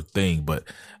whole nother thing. But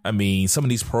I mean, some of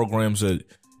these programs that,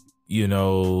 you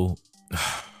know,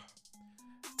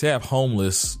 to have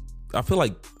homeless, I feel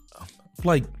like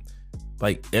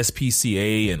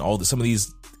SPCA and some of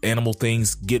these animal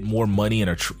things get more money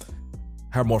and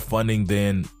have more funding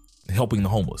than helping the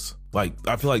homeless. Like,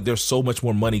 I feel like there's so much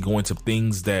more money going to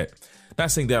things that,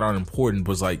 not saying that aren't important,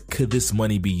 but it's like, could this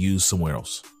money be used somewhere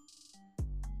else?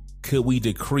 Could we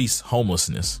decrease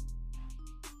homelessness?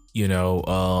 You know,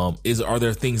 are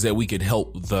there things that we could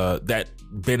help that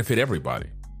benefit everybody?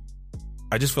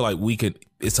 I just feel like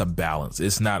it's a balance.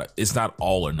 It's not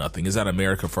all or nothing. It's not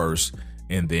America first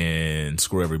and then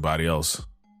screw everybody else.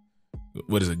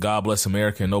 What is it? God bless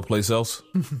America and no place else.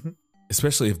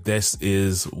 Especially if this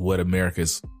is what America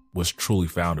was truly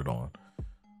founded on.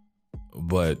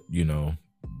 But, you know,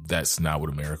 that's not what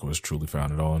America was truly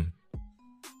founded on.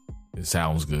 It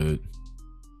sounds good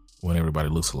when everybody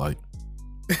looks alike.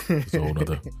 It's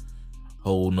a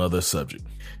whole nother subject.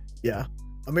 Yeah.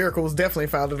 America was definitely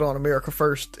founded on America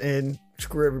first and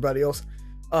screw everybody else.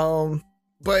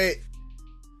 But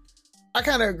I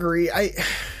kind of agree.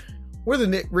 We're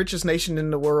the richest nation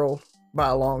in the world by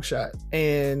a long shot.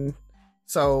 And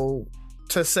so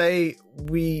to say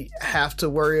we have to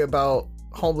worry about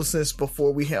homelessness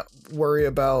before we worry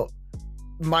about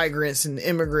migrants and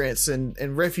immigrants and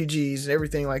refugees and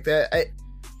everything like that.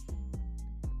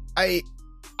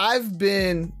 I've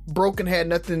been broken, had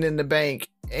nothing in the bank,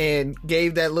 and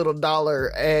gave that little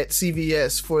 $1 at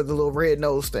CVS for the little red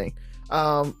nose thing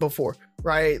before,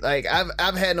 right? Like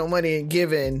I've had no money and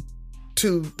given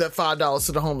to the $5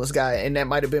 to the homeless guy, and that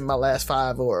might have been my last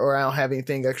 $5, or I don't have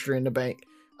anything extra in the bank.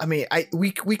 I mean,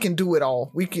 we can do it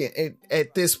all. We can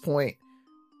at this point.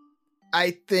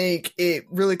 I think it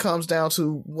really comes down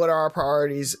to what are our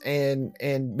priorities and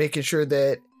making sure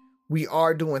that we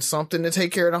are doing something to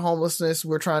take care of the homelessness.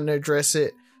 We're trying to address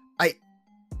it.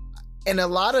 And a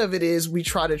lot of it is we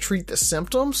try to treat the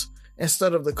symptoms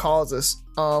instead of the causes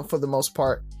for the most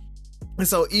part. And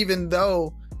so even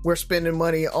though we're spending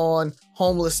money on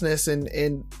homelessness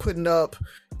and putting up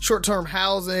short-term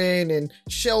housing and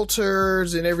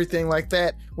shelters and everything like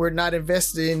that, we're not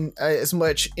investing as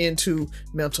much into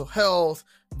mental health,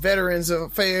 veterans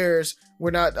affairs. We're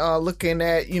not looking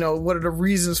at, you know, what are the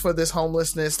reasons for this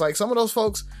homelessness. Like some of those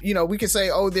folks, you know, we can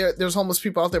say, oh, there's homeless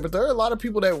people out there, but there are a lot of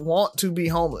people that want to be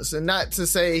homeless, and not to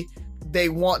say they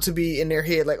want to be in their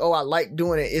head like, oh, I like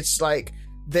doing it. It's like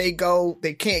they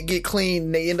can't get clean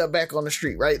and they end up back on the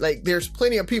street, right? Like there's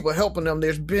plenty of people helping them.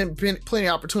 There's been plenty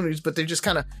of opportunities, but they just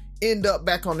kind of end up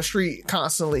back on the street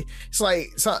constantly. It's like,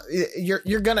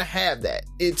 you're going to have that.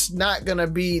 It's not going to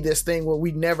be this thing where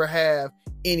we never have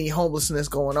any homelessness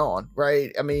going on,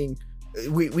 right? I mean,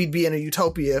 we'd be in a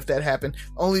utopia if that happened.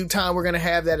 Only time we're going to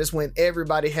have that is when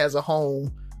everybody has a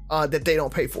home that they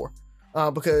don't pay for.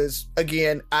 Because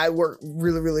again, I work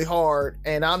really, really hard,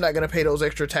 and I'm not going to pay those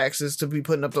extra taxes to be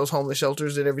putting up those homeless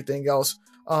shelters and everything else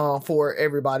for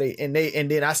everybody. And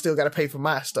then I still got to pay for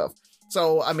my stuff.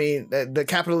 So, I mean, the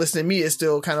capitalist in me is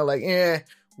still kind of like,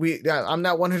 I'm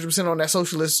not 100% on that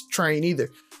socialist train either.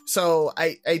 So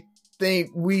I think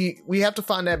we have to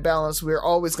find that balance. We're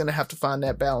always going to have to find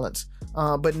that balance.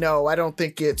 But no, I don't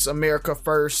think it's America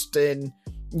first and,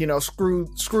 screw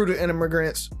the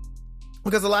immigrants,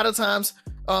 because a lot of times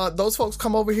those folks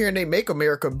come over here and they make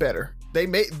America better.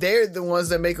 They're the ones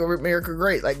that make America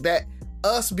great. Like that,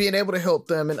 us being able to help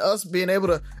them and us being able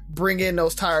to bring in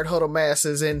those tired huddled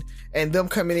masses and them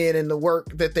coming in and the work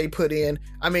that they put in.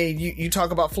 I mean, you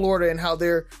talk about Florida and how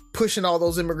they're pushing all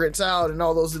those immigrants out and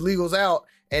all those illegals out.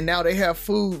 And now they have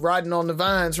food riding on the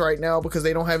vines right now because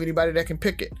they don't have anybody that can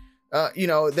pick it.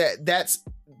 That's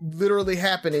literally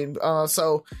happening.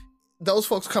 So those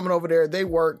folks coming over there, they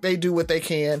work, they do what they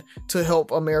can to help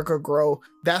America grow.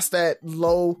 That's that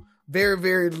low, very,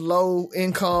 very low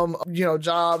income,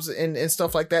 jobs and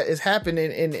stuff like that is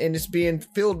happening and it's being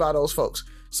filled by those folks.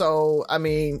 So, I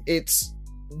mean,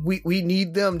 we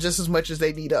need them just as much as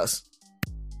they need us.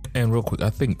 And real quick, I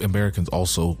think Americans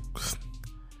also,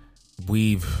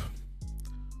 we're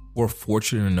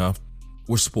fortunate enough,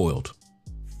 we're spoiled.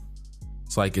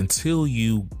 It's like until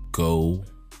you go,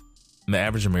 the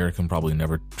average American probably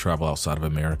never travel outside of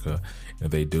America.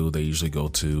 If they do, they usually go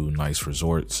to nice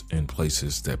resorts and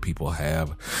places that people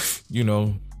have.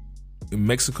 In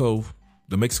Mexico,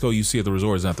 the Mexico you see at the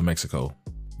resort is not the Mexico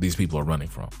these people are running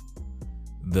from.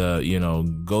 You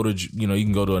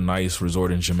can go to a nice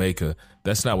resort in Jamaica.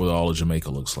 That's not what all of Jamaica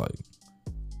looks like.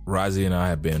 Razi and I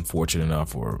have been fortunate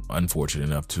enough or unfortunate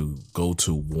enough to go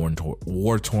to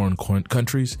war-torn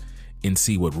countries and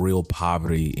see what real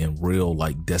poverty and real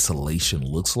desolation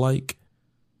looks like.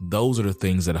 Those are the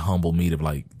things that humble me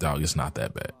to dog, it's not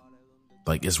that bad.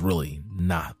 It's really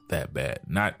not that bad.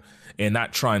 Not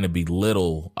trying to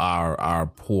belittle our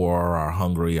poor, our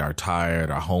hungry, our tired,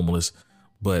 our homeless,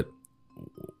 but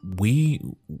we're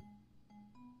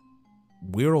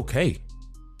okay.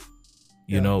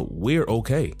 We're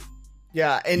okay.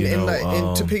 Yeah, and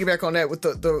to piggyback on that with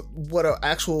the what an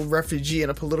actual refugee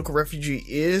and a political refugee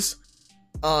is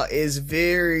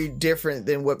very different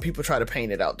than what people try to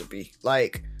paint it out to be.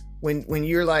 Like when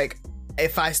you're like,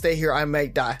 if I stay here, I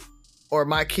might die, or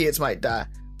my kids might die.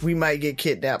 We might get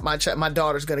kidnapped. My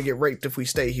daughter's gonna get raped if we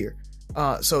stay here.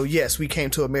 So yes, we came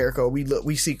to America.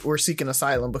 We're seeking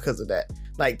asylum because of that.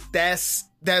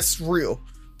 That's real.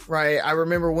 Right, I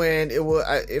remember when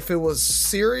if it was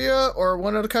Syria or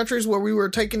one of the countries where we were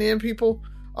taking in people,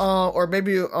 or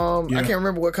maybe I can't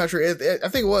remember what country. I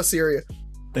think it was Syria.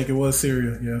 I think it was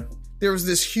Syria. Yeah, there was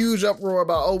this huge uproar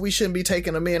about we shouldn't be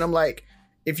taking them in. I'm like,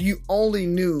 if you only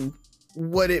knew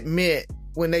what it meant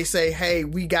when they say, "Hey,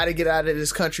 we got to get out of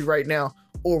this country right now,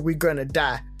 or we're gonna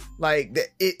die."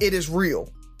 It is real.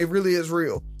 It really is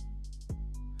real.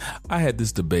 I had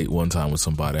this debate one time with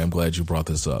somebody. I'm glad you brought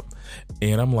this up.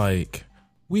 And I'm like,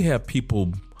 we have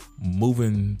people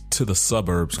moving to the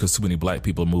suburbs because too many black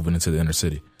people are moving into the inner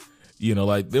city. There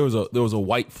was a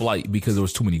white flight because there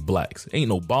was too many blacks. Ain't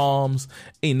no bombs.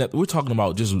 Ain't nothing. We're talking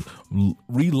about just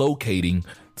relocating,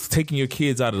 taking your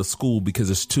kids out of the school because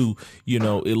it's too,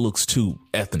 it looks too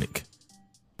ethnic.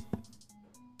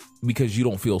 Because you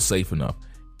don't feel safe enough.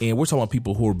 And we're talking about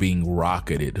people who are being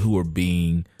rocketed, who are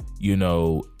being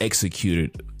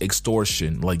executed,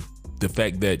 extortion, the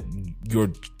fact that your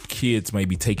kids may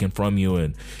be taken from you.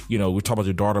 And, we're talking about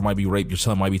your daughter might be raped, your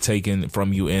son might be taken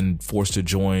from you and forced to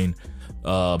join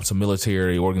some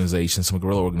military organization, some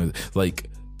guerrilla organization.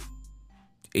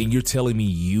 And you're telling me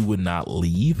you would not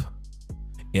leave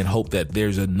and hope that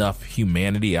there's enough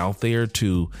humanity out there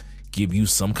to give you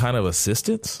some kind of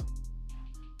assistance?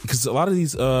 Because a lot of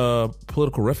these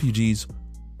political refugees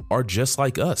are just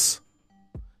like us.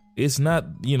 It's not,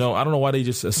 I don't know why they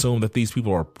just assume that these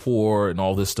people are poor and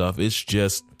all this stuff. It's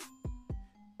just,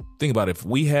 think about it. If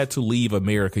we had to leave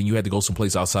America and you had to go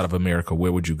someplace outside of America,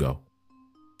 where would you go?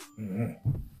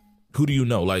 Mm-hmm. Who do you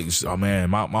know? Oh man,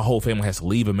 my whole family has to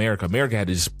leave America. America had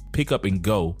to just pick up and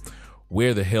go.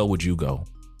 Where the hell would you go?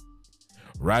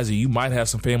 Razi, you might have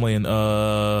some family in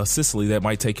Sicily that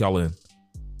might take y'all in.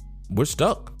 We're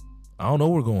stuck. I don't know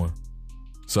where we're going.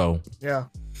 So yeah.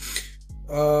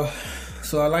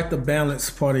 So I like the balance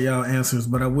part of y'all answers,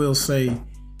 but I will say,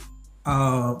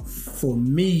 for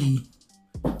me,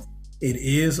 it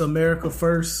is America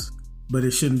first, but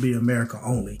it shouldn't be America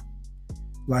only.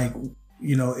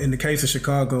 In the case of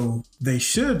Chicago, they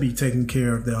should be taking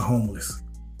care of their homeless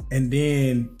and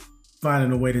then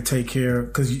finding a way to take care,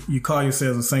 because you call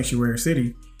yourselves a sanctuary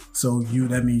city. So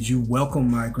that means you welcome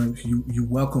migrants, you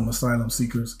welcome asylum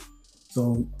seekers.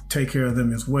 So take care of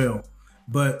them as well.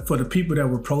 But for the people that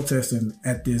were protesting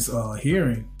at this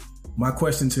hearing, my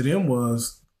question to them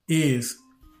is,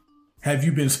 have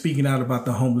you been speaking out about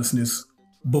the homelessness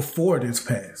before this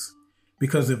passed?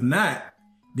 Because if not,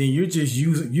 then you're just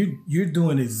you're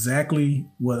doing exactly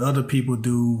what other people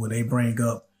do when they bring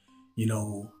up,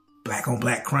 black on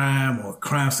black crime or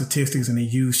crime statistics, and they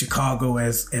use Chicago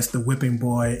as the whipping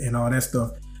boy and all that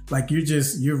stuff. Like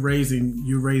you're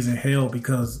raising hell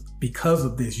because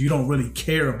of this. You don't really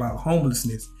care about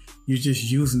homelessness. You're just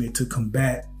using it to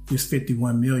combat this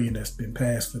 51 million that's been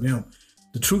passed for them.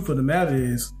 The truth of the matter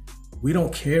is, we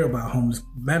don't care about homeless.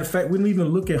 Matter of fact, we don't even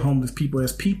look at homeless people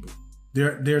as people.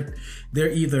 They're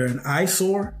either an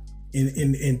eyesore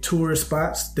in tourist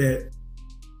spots that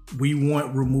we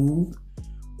want removed,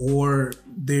 or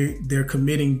they're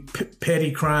committing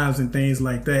petty crimes and things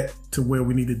like that to where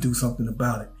we need to do something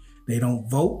about it. They don't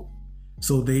vote,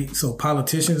 so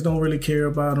politicians don't really care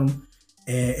about them,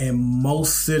 and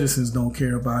most citizens don't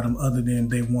care about them, other than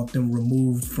they want them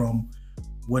removed from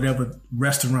whatever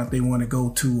restaurant they want to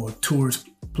go to or tourist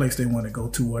place they want to go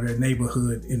to, or their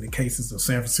neighborhood in the cases of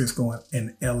San Francisco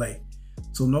and LA.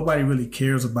 So nobody really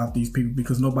cares about these people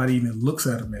because nobody even looks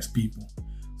at them as people.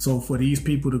 So for these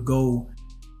people to go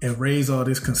and raise all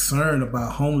this concern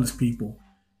about homeless people,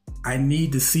 I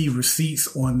need to see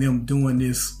receipts on them doing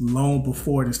this long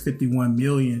before this 51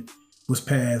 million was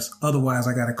passed. Otherwise,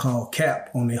 I got to call cap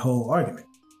on their whole argument.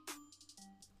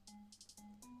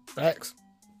 Facts.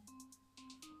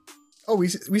 Oh, we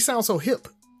sound so hip.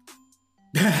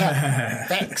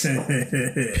 Facts.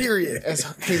 Period, as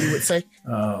Haley would say.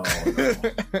 Oh, no.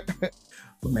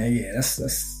 But man, yeah,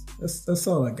 that's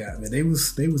all I got, man. They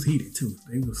was heated too.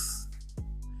 They was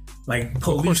like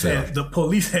the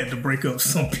police had to break up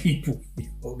some people.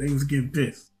 They was getting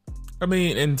pissed. I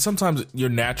mean, and sometimes your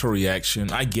natural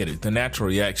reaction, I get it, the natural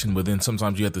reaction, but then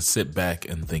sometimes you have to sit back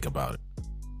and think about it.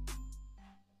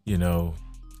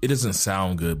 It doesn't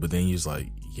sound good, but then you're just like,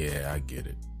 yeah, I get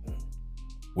it.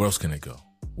 Where else can it go?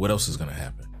 What else is going to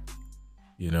happen?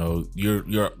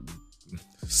 Your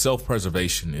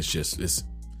self-preservation is just, it's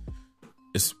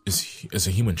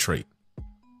a human trait.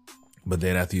 But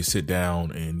then after you sit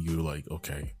down and you're like,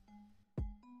 okay,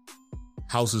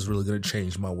 how's this really going to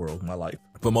change my world, my life?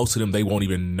 But most of them, they won't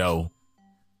even know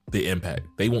the impact.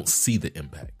 They won't see the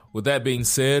impact. With that being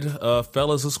said,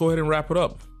 fellas, let's go ahead and wrap it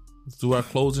up. Let's do our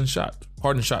closing shot.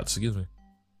 Parting shots, excuse me.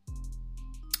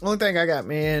 Only thing I got,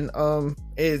 man,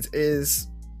 is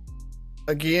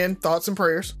again, thoughts and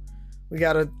prayers. We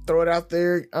got to throw it out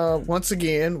there. Once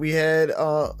again, we had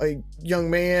a young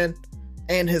man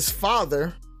and his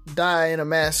father die in a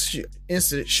mass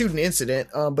shooting incident,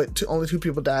 but only 2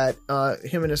 people died,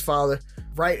 him and his father,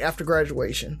 right after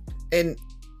graduation. And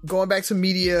going back to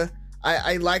media,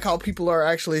 I like how people are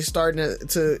actually starting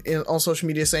to on social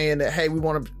media saying that, hey, we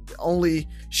want to only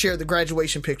share the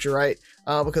graduation picture, right?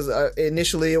 Because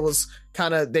initially it was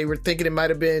they were thinking it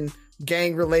might have been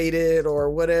gang related or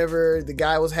whatever. The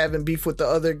guy was having beef with the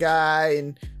other guy,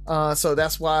 and so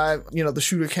that's why the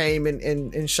shooter came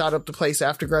and shot up the place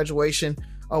after graduation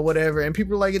or whatever. And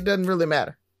people are like, it doesn't really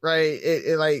matter, right?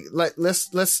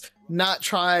 Let's not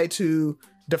try to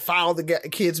defile the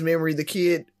kid's memory. The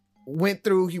kid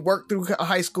he worked through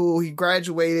high school, he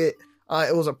graduated.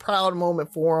 It was a proud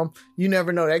moment for him. You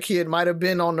never know, that kid might have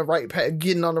been on the right path,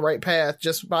 getting on the right path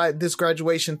just by this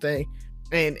graduation thing,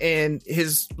 and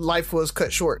his life was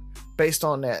cut short based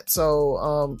on that.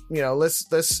 So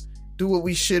let's do what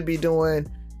we should be doing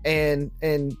and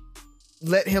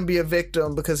let him be a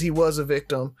victim, because he was a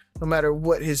victim no matter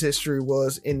what his history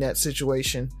was in that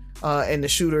situation. And the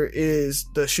shooter is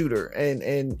the shooter,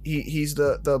 and he's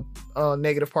the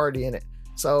negative party in it.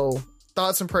 So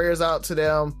thoughts and prayers out to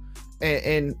them,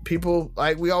 and people,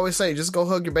 like we always say, just go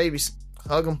hug your babies,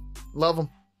 hug them, love them.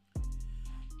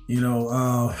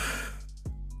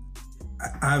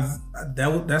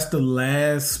 That's the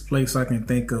last place I can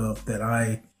think of that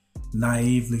I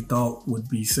naively thought would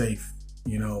be safe.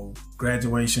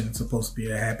 Graduation is supposed to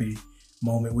be a happy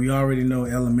moment. We already know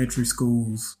elementary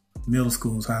schools, middle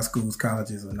schools, high schools,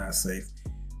 colleges are not safe.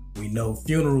 We know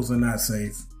funerals are not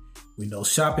safe. We know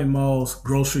shopping malls,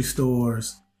 grocery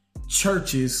stores,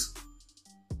 churches,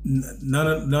 none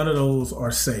of those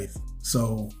are safe.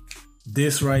 So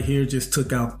this right here just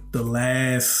took out the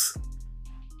last,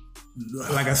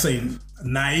 like I say,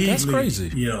 naively. That's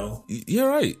crazy. You're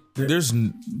right. There's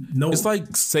no. It's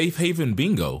like safe haven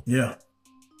bingo. Yeah.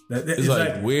 It's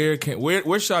like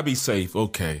where should I be safe?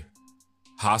 Okay.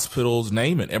 Hospitals,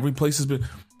 name it. Every place has been.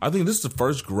 I think this is the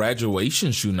first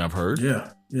graduation shooting I've heard.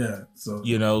 Yeah. So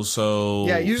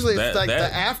yeah. Usually it's like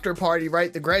the after party,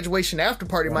 right? The graduation after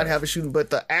party might have a shooting, but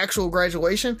the actual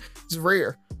graduation is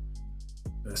rare.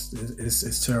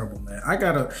 It's terrible, man. I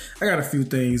got a few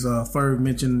things. Ferg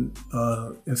mentioned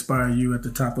Inspire You at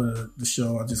the top of the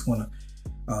show. I just want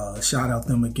to shout out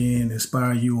them again.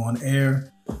 Inspire You on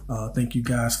Air. Thank you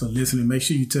guys for listening. Make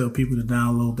sure you tell people to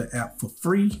download the app for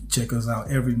free. Check us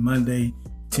out every Monday,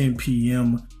 10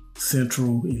 p.m.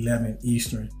 Central, 11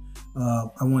 Eastern.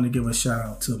 I want to give a shout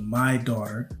out to my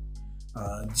daughter,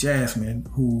 Jasmine,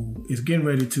 who is getting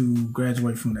ready to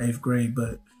graduate from the 8th grade,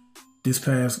 but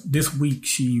this week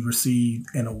she received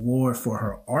an award for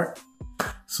her art.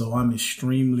 So I'm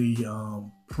extremely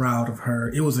proud of her.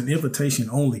 It was an invitation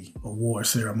only award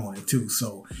ceremony too.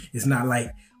 So it's not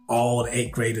like all the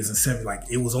 8th graders and 7th, like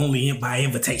it was only by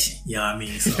invitation. You know what I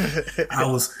mean? So I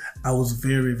was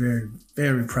very, very,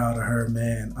 very proud of her,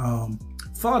 man.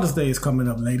 Father's Day is coming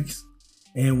up, ladies.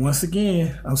 And once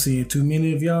again, I'm seeing too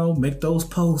many of y'all make those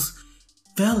posts.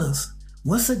 Fellas,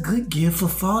 what's a good gift for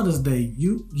Father's Day?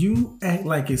 You act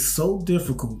like it's so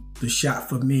difficult to shop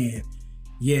for men.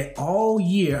 Yet all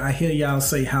year I hear y'all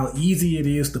say how easy it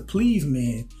is to please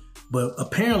men. But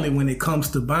apparently when it comes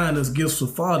to buying us gifts for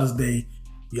Father's Day,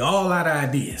 y'all out of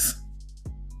ideas.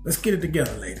 Let's get it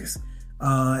together, ladies.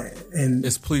 And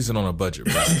it's pleasing on a budget,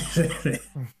 bro.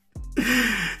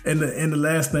 And the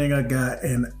last thing I got,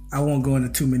 and I won't go into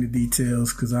too many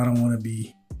details because I don't want to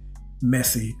be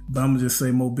messy, but I'm gonna just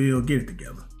say, Mobile, get it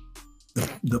together.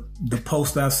 The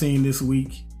post I've seen this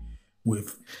week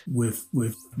with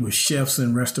chefs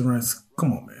and restaurants,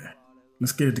 come on, man.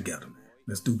 Let's get it together, man.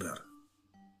 Let's do better.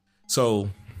 So,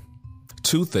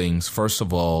 two things. First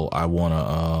of all, I want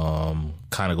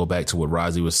to kind of go back to what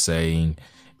Rozzy was saying,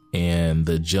 and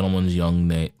the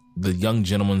young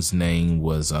gentleman's name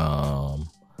was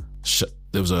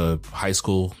there was a high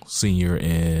school senior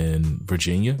in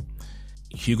Virginia,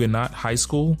 Huguenot High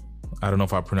School. I don't know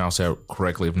if I pronounced that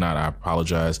correctly. If not, I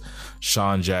apologize.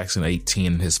 Sean Jackson,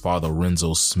 18, and his father,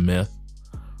 Renzo Smith,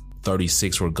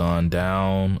 36, were gone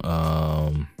down.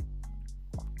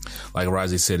 Like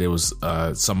Rozzy said, it was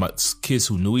some kids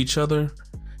who knew each other,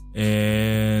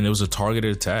 and it was a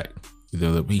targeted attack.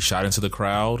 He shot into the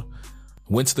crowd,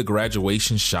 went to the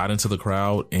graduation, shot into the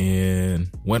crowd, and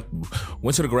went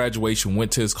to the graduation,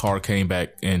 went to his car, came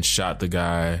back and shot the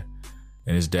guy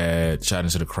and his dad, shot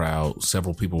into the crowd.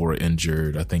 Several people were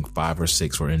injured. I think 5 or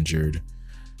 6 were injured.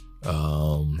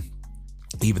 Even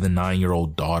the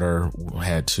 9-year-old daughter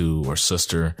or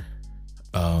sister,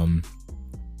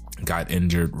 got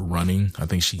injured running. I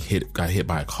think she got hit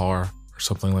by a car or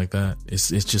something like that. It's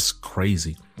just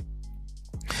crazy.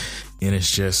 And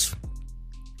it's just,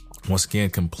 once again,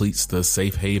 completes the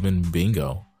safe haven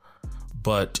bingo.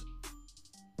 But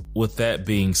with that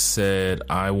being said,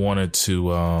 I wanted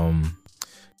to, I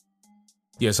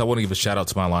want to give a shout out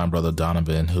to my line brother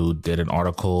Donovan, who did an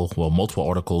article, multiple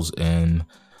articles in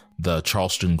the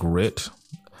Charleston Grit,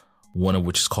 one of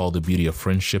which is called The Beauty of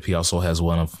Friendship. He also has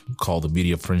one called The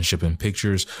Beauty of Friendship in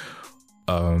Pictures,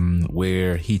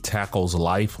 where he tackles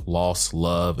life, loss,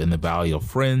 love, and the value of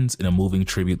friends in a moving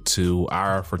tribute to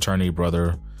our fraternity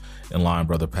brother and line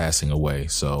brother passing away.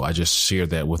 So I just shared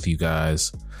that with you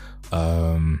guys.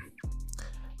 One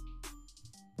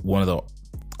of the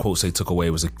quotes they took away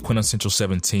was: a quintessential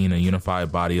 17, a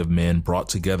unified body of men brought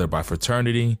together by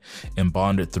fraternity and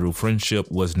bonded through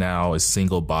friendship, was now a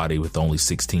single body with only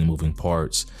 16 moving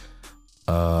parts.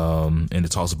 And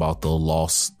it talks about the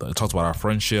loss. It talks about our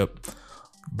friendship,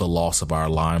 the loss of our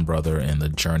line brother, and the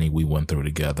journey we went through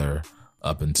together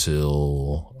up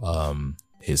until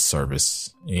his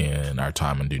service and our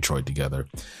time in Detroit together.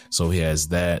 So he has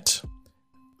that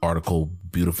article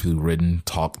beautifully written.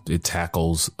 It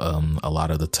tackles a lot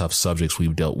of the tough subjects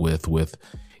we've dealt with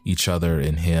each other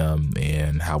and him,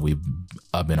 and how we've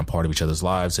been a part of each other's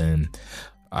lives. And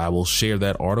I will share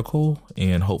that article,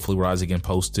 and hopefully Rozzy can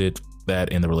post that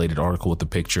in the related article with the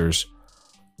pictures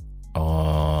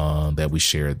that we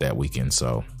shared that weekend.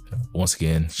 So once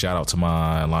again, shout out to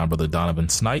my line brother Donovan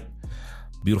Snipe.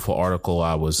 Beautiful article.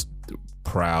 I was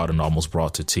proud and almost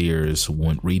brought to tears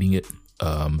when reading it.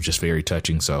 Just very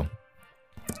touching. So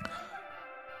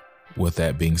with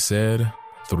that being said,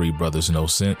 3 brothers, no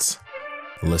sense.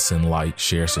 Listen, like,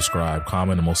 share, subscribe,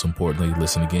 comment, and most importantly,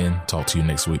 listen again. Talk to you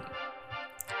next week.